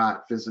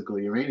Sprott Physical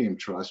Uranium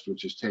Trust,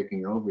 which is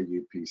taking over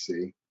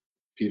UPC.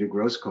 Peter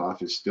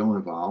Grosskopf is still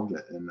involved,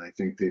 and I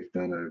think they've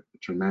done a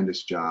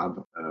tremendous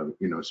job of,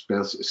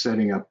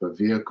 setting up a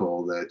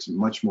vehicle that's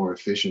much more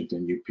efficient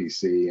than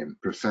UPC and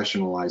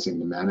professionalizing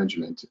the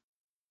management.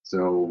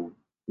 So,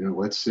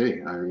 let's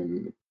see. I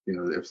mean,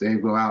 if they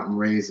go out and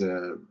raise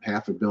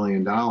 $500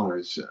 million,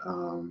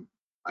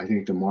 I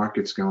think the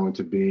market's going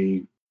to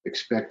be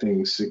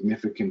expecting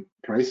significant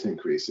price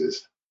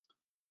increases.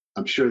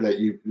 I'm sure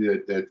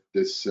that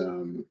this,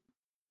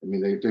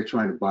 they're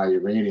trying to buy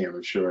uranium,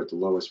 I'm sure, at the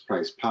lowest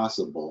price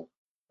possible.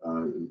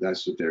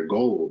 That's what their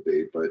goal will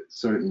be. But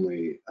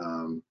certainly,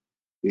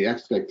 the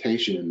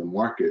expectation in the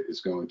market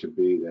is going to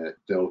be that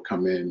they'll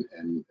come in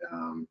and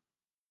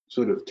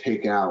sort of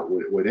take out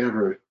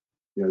whatever.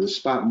 The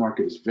spot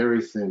market is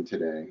very thin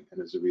today,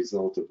 and as a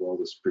result of all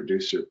this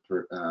producer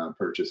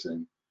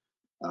purchasing,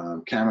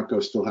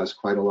 Cameco still has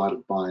quite a lot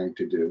of buying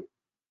to do,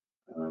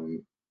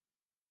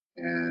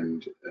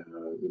 and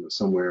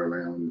somewhere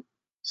around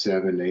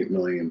 7-8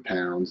 million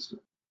pounds.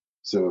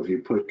 So if you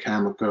put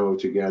Cameco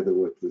together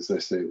with, as I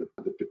say,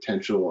 the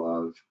potential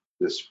of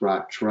the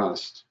Sprott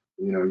Trust,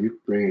 you're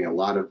bringing a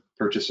lot of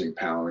purchasing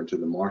power into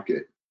the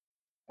market.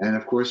 And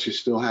of course, you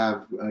still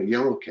have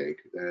Yellowcake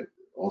that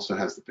also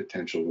has the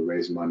potential to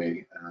raise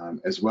money,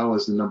 as well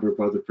as a number of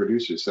other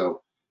producers.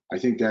 So I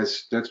think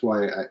that's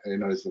why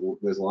there's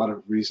a lot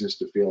of reasons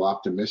to feel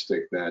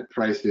optimistic that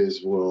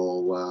prices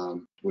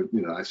will,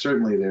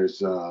 certainly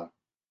there's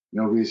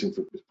no reason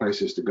for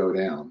prices to go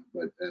down,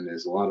 and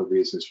there's a lot of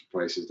reasons for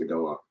prices to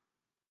go up.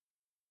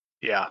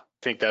 Yeah, I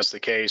think that's the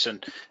case.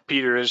 And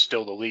Peter is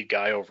still the lead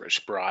guy over at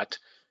Sprott.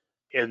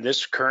 In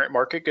this current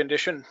market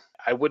condition,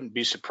 I wouldn't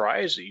be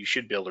surprised that you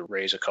should be able to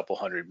raise a couple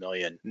 $100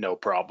 million, no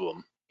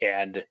problem.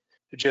 And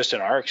just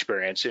in our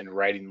experience in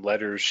writing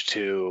letters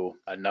to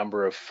a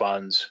number of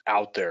funds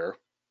out there,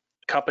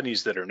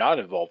 companies that are not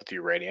involved with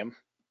uranium,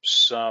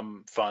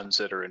 some funds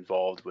that are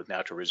involved with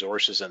natural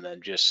resources, and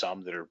then just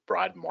some that are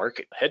broad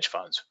market hedge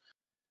funds,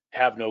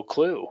 have no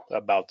clue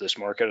about this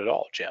market at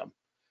all, Jim.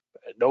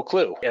 No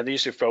clue. And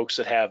these are folks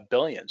that have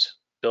billions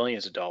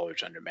of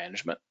dollars under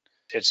management.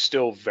 It's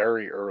still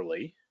very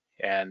early,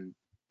 and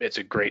it's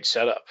a great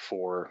setup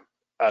for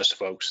us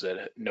folks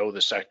that know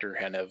the sector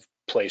and have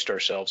placed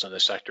ourselves in the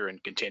sector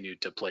and continue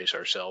to place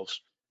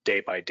ourselves day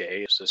by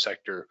day as the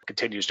sector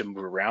continues to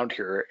move around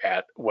here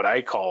at what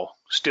I call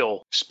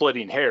still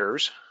splitting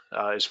hairs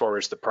as far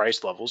as the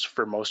price levels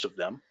for most of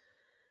them.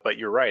 But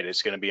you're right,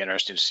 it's going to be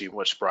interesting to see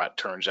what Sprott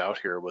turns out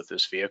here with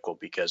this vehicle,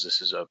 because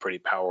this is a pretty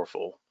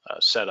powerful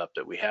setup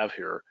that we have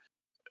here.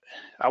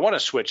 I want to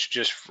switch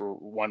just for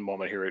one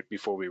moment here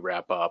before we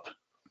wrap up.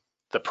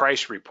 The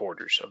price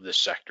reporters of this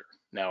sector.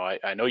 Now,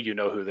 I know you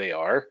know who they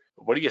are.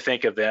 What do you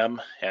think of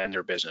them and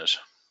their business?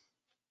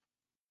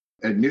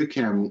 At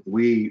NuChem,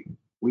 we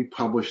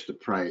published the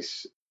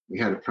price. We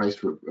had a price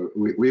for,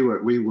 we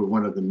were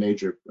one of the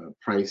major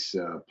price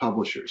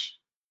publishers.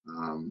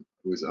 It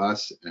was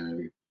us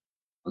and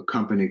a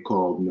company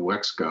called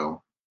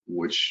Nuexco,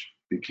 which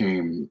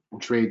became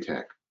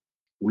TradeTech.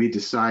 We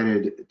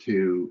decided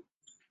to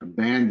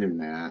abandon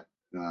that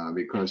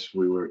because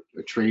we were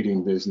a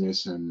trading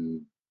business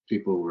and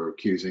people were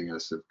accusing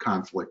us of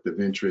conflict of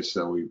interest.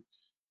 So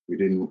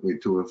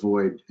to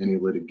avoid any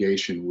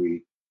litigation,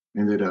 we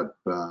ended up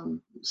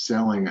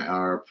selling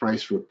our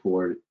price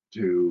report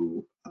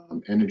to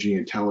Energy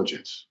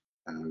Intelligence,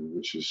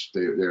 which is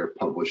their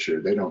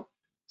publisher.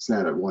 It's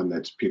not one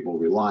that people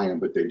rely on,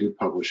 but they do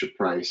publish a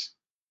price,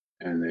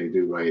 and they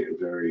do write a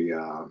very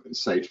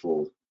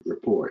insightful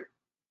report.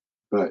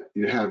 But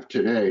you have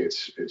today,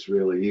 it's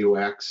really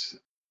UX,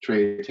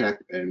 TradeTech,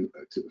 and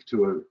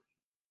to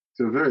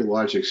a very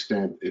large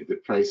extent, the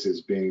price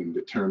is being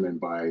determined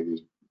by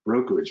these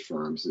brokerage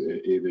firms,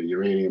 either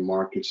Uranium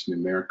Markets,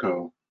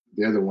 Numerco.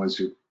 They're the ones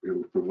who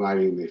are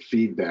providing the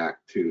feedback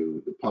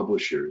to the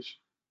publishers.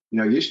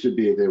 It used to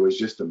be there was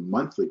just a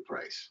monthly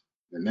price,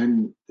 and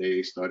then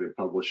they started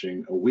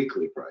publishing a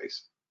weekly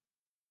price,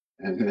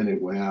 and then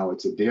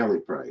it's a daily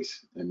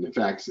price. And in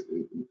fact,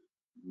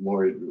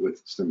 more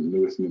with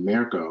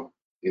Numerco,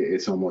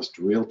 it's almost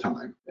real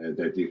time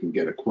that you can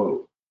get a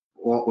quote.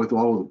 With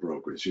all of the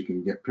brokers, you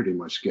can pretty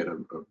much get a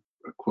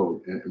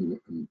quote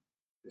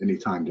any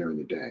time during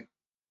the day.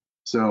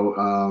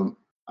 So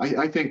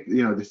I think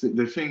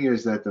the thing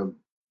is that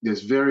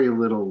there's very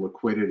little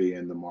liquidity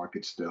in the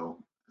market still.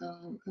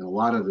 And a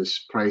lot of this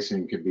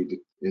pricing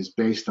is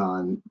based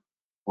on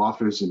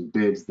offers and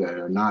bids that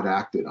are not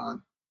acted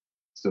on.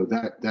 So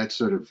that's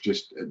sort of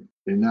just,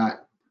 they're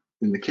not,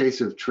 in the case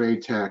of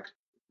Trade Tech,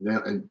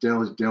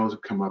 they'll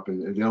come up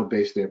and they'll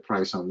base their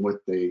price on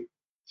what they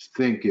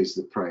think is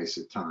the price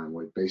at time,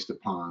 based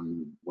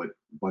upon what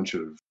bunch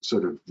of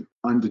sort of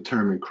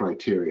undetermined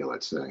criteria,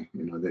 let's say.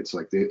 That's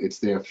like it's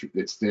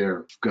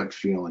their gut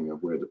feeling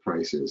of where the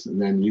price is.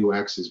 And then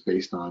UX is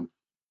based on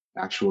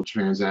actual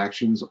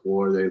transactions,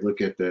 or they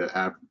look at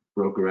the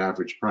broker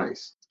average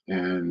price.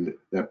 And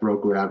that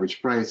broker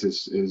average price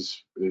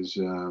is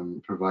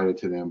provided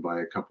to them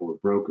by a couple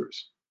of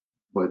brokers.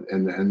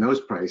 And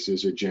those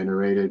prices are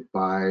generated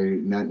by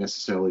not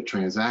necessarily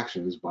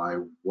transactions, by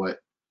what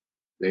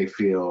they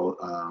feel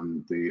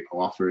the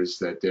offers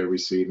that they're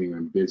receiving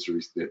and bids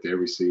that they're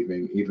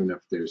receiving, even if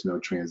there's no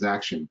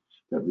transaction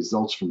that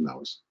results from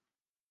those.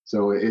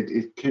 So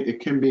it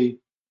can be,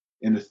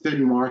 in a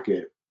thin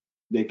market,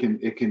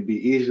 it can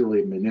be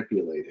easily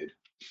manipulated.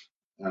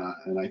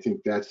 And I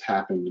think that's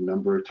happened a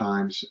number of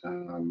times.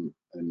 And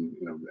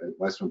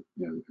less when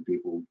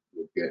people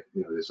will get,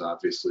 there's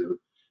obviously,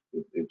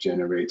 it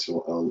generates a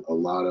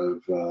lot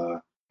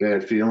of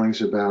bad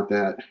feelings about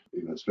that,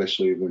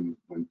 especially when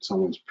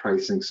someone's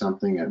pricing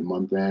something at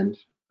month end,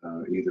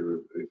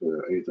 either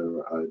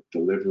a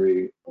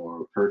delivery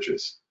or a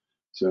purchase.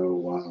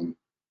 So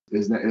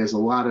there's a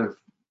lot of,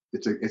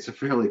 it's a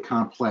fairly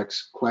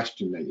complex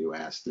question that you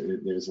asked.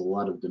 There's a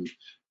lot of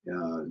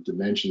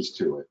dimensions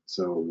to it.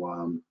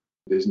 So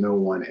there's no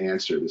one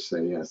answer to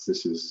say, yes,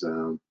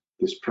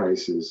 this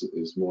price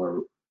is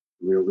more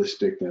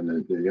realistic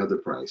than the other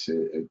price.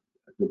 The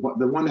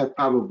one that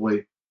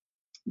probably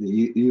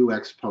the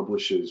UX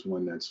publishes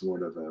one that's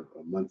sort of a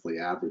monthly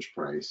average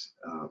price,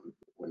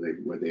 where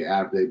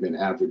they've been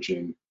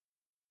averaging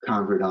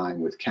ConverDyn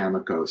with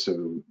Cameco.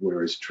 So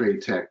whereas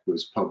Trade Tech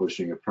was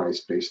publishing a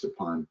price based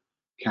upon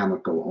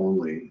Cameco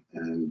only,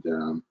 and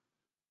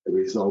it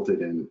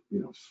resulted in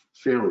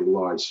fairly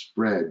large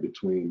spread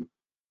between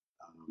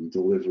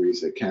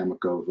deliveries at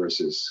Cameco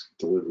versus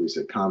deliveries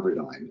at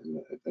ConverDyn,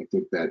 and I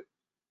think that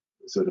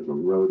sort of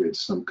eroded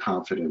some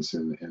confidence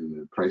in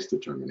the price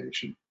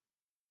determination.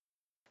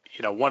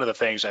 One of the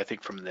things I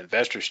think from an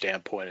investor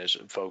standpoint is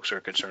folks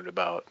are concerned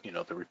about,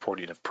 the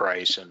reporting of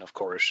price and, of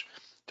course,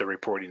 the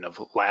reporting of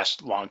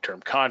last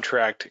long-term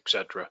contract, et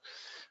cetera.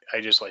 I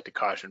just like to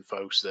caution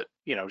folks that,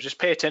 just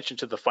pay attention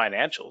to the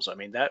financials. I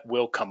mean, that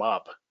will come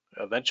up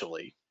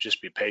eventually.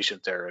 Just be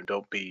patient there and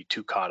don't be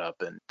too caught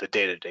up in the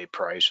day-to-day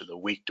price or the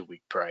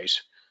week-to-week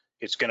price.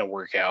 It's going to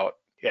work out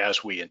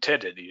as we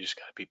intended. You just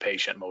got to be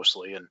patient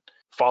mostly and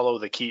follow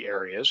the key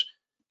areas.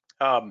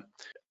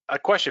 A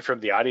question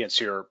from the audience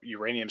here: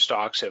 uranium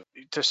stocks have,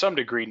 to some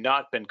degree,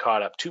 not been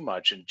caught up too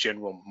much in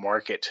general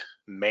market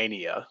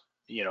mania.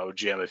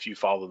 Jim, if you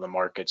follow the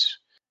markets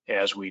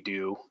as we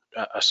do,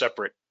 a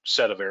separate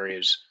set of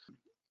areas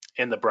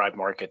in the broad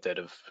market that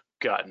have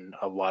gotten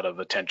a lot of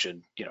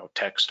attention,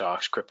 tech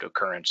stocks,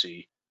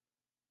 cryptocurrency.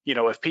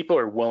 If people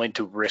are willing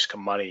to risk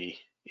money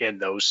in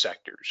those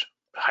sectors,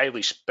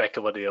 highly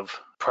speculative,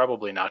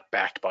 probably not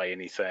backed by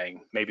anything.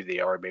 Maybe they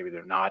are, maybe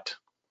they're not.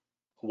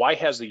 Why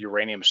has the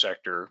uranium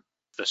sector,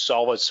 the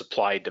solid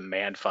supply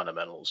demand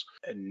fundamentals,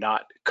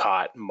 not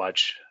caught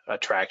much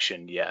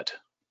attraction yet?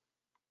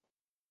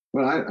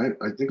 Well,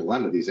 I think a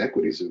lot of these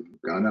equities have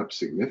gone up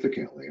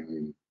significantly. I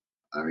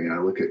mean, I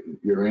look at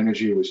your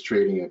energy was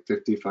trading at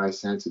 55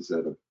 cents. It's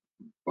at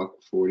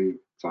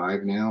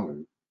 $1.45 now,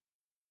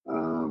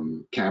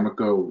 and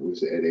Cameco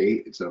was at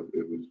 $8.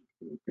 It was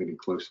getting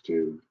close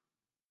to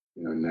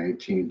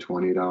 $19,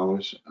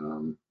 $20.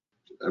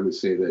 I would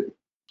say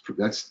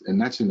that's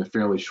in a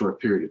fairly short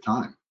period of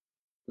time.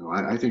 So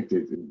I think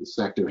that the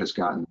sector has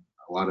gotten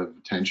a lot of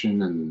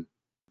attention, and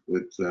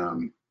with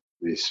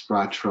the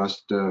Sprott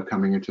Trust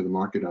coming into the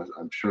market,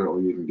 I'm sure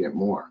it'll even get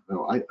more.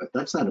 No,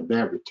 that's not a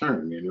bad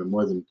return.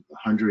 More than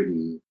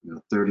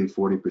 130,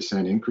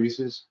 40%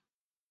 increases.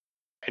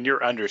 And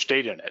you're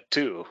understating it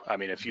too.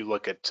 If you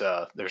look at,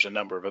 there's a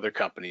number of other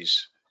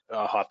companies.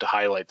 I'll have to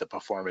highlight the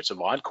performance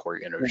of Encore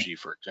Energy,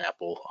 for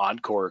example.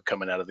 Encore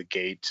coming out of the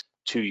gate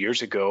 2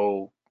 years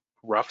ago,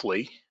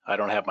 roughly. I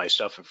don't have my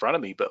stuff in front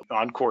of me, but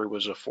Encore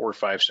was a 4 or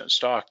 5 cent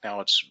stock. Now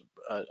it's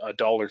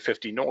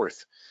 $1.50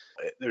 north.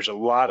 There's a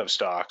lot of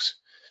stocks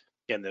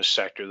in this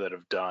sector that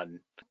have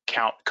done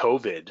count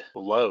COVID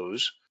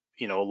lows.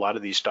 A lot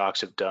of these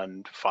stocks have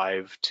done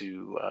 500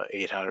 to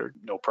 800,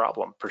 no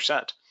problem,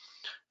 %.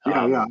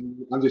 Yeah.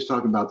 I'm just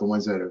talking about the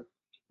ones that are,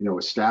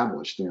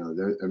 established.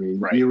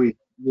 Right.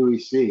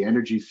 UEC,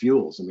 Energy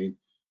Fuels.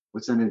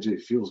 What's Energy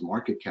Fuels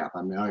market cap?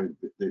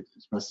 It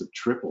must have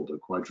tripled or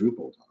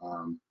quadrupled.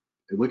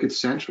 Look at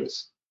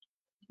Centrus.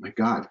 My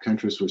God,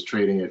 Centrus was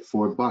trading at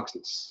 $4.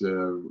 It's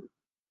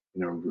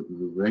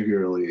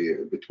regularly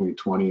between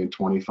 $20 and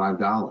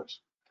 $25.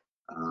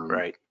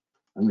 Right.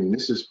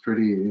 This is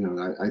pretty.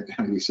 Like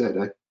you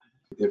said,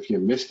 if you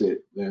missed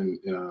it, then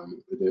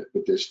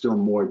but there's still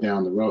more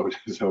down the road.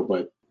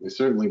 But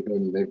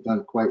they've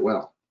done quite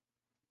well.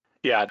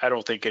 Yeah, I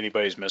don't think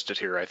anybody's missed it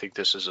here. I think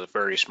this is a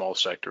very small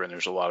sector and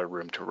there's a lot of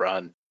room to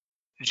run.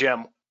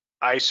 Jim,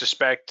 I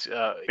suspect,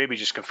 maybe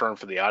just confirm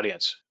for the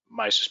audience,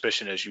 my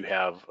suspicion is you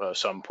have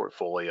some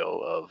portfolio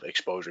of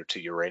exposure to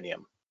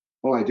uranium.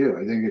 Oh, I do.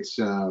 I think it's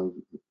have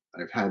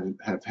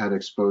had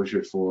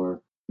exposure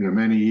for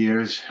many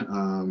years.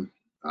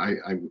 I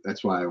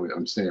that's why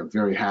I'm saying I'm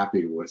very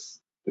happy with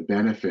the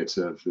benefits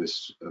of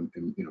this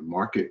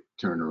market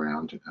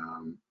turnaround.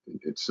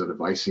 It's sort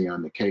of icing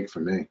on the cake for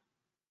me.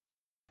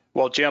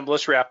 Well, Jim,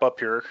 let's wrap up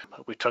here.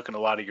 We've taken a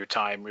lot of your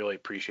time. Really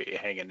appreciate you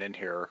hanging in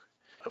here.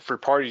 For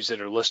parties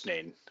that are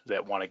listening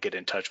that want to get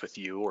in touch with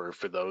you, or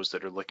for those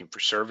that are looking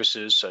for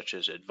services such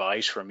as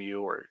advice from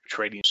you or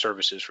trading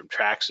services from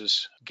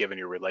Traxys, given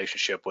your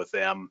relationship with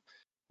them,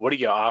 what do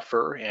you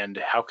offer and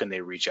how can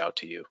they reach out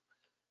to you?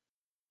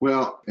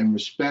 Well, in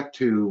respect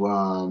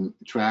to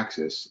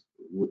Traxys,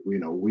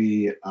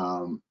 we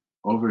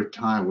over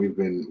time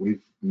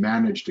we've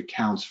managed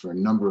accounts for a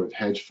number of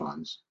hedge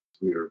funds.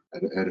 We are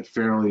at a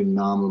fairly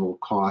nominal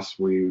cost.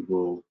 We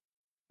will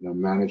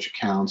manage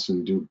accounts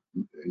and do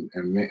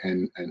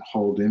and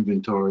hold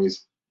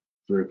inventories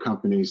for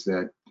companies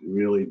that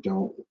really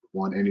don't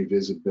want any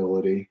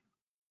visibility,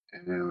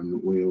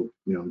 and we'll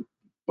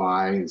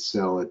buy and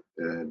sell it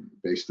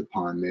based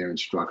upon their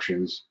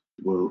instructions.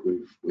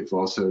 We've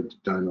also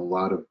done a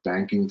lot of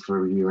banking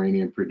for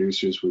uranium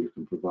producers. We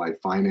can provide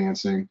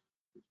financing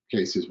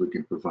cases. We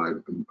can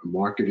provide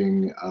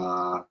marketing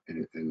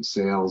and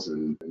sales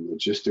and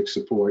logistics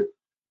support.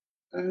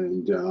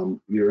 And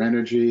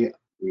Ur-Energy,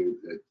 we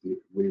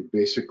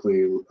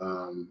basically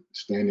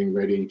standing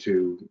ready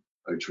to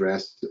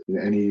address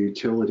any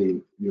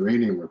utility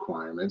uranium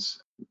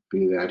requirements,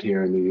 be that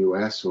here in the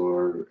U.S.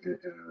 or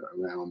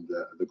around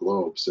the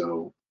globe.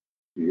 So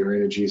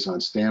Ur-Energy is on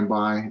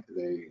standby.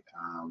 They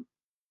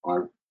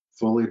are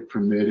fully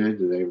permitted.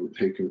 They're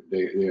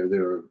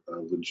a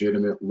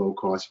legitimate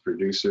low-cost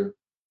producer.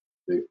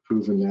 They've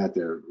proven that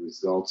their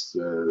results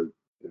have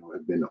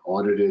been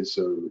audited,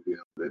 so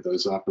that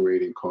those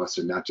operating costs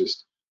are not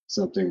just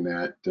something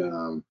that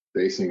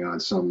basing on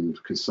some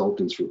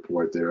consultant's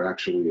report. They're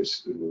actually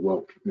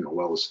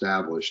well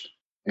established,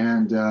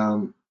 and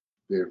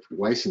they're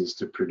licensed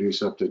to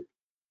produce up to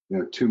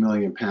 2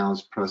 million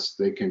pounds, plus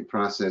they can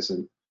process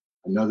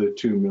another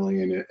 2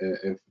 million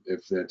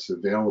if that's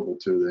available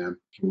to them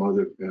from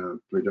other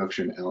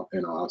production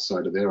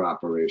outside of their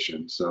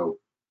operation. So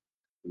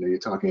you're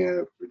talking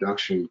a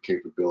production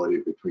capability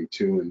between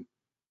 2 and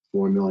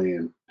 4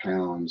 million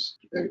pounds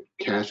at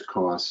cash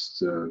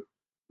costs,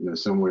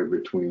 somewhere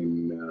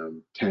between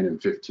 $10 and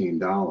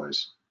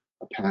 $15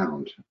 a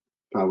pound.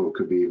 Probably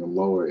could be even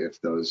lower if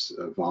those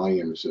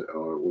volumes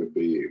would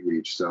be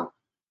reached. So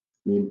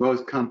I mean,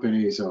 both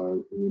companies are,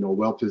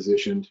 well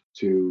positioned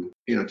to,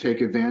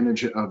 take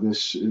advantage of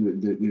this,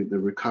 the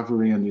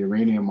recovery in the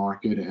uranium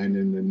market and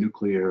in the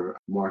nuclear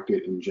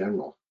market in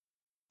general.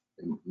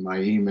 And my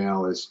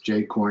email is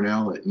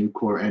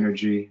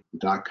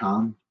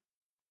jcornell@nucorenergy.com.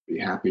 Be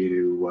happy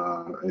to,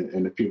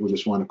 and if people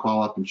just want to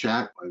call up and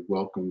chat, I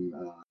welcome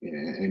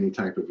any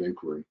type of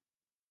inquiry.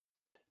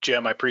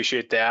 Jim, I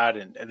appreciate that.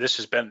 And this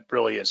has been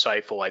really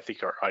insightful. I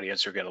think our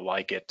audience are going to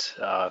like it.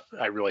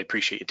 I really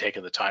appreciate you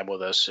taking the time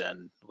with us,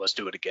 and let's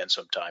do it again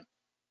sometime.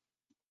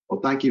 Well,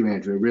 thank you,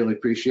 Andrew. I really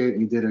appreciate it.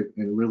 You did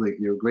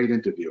you're a great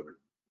interviewer.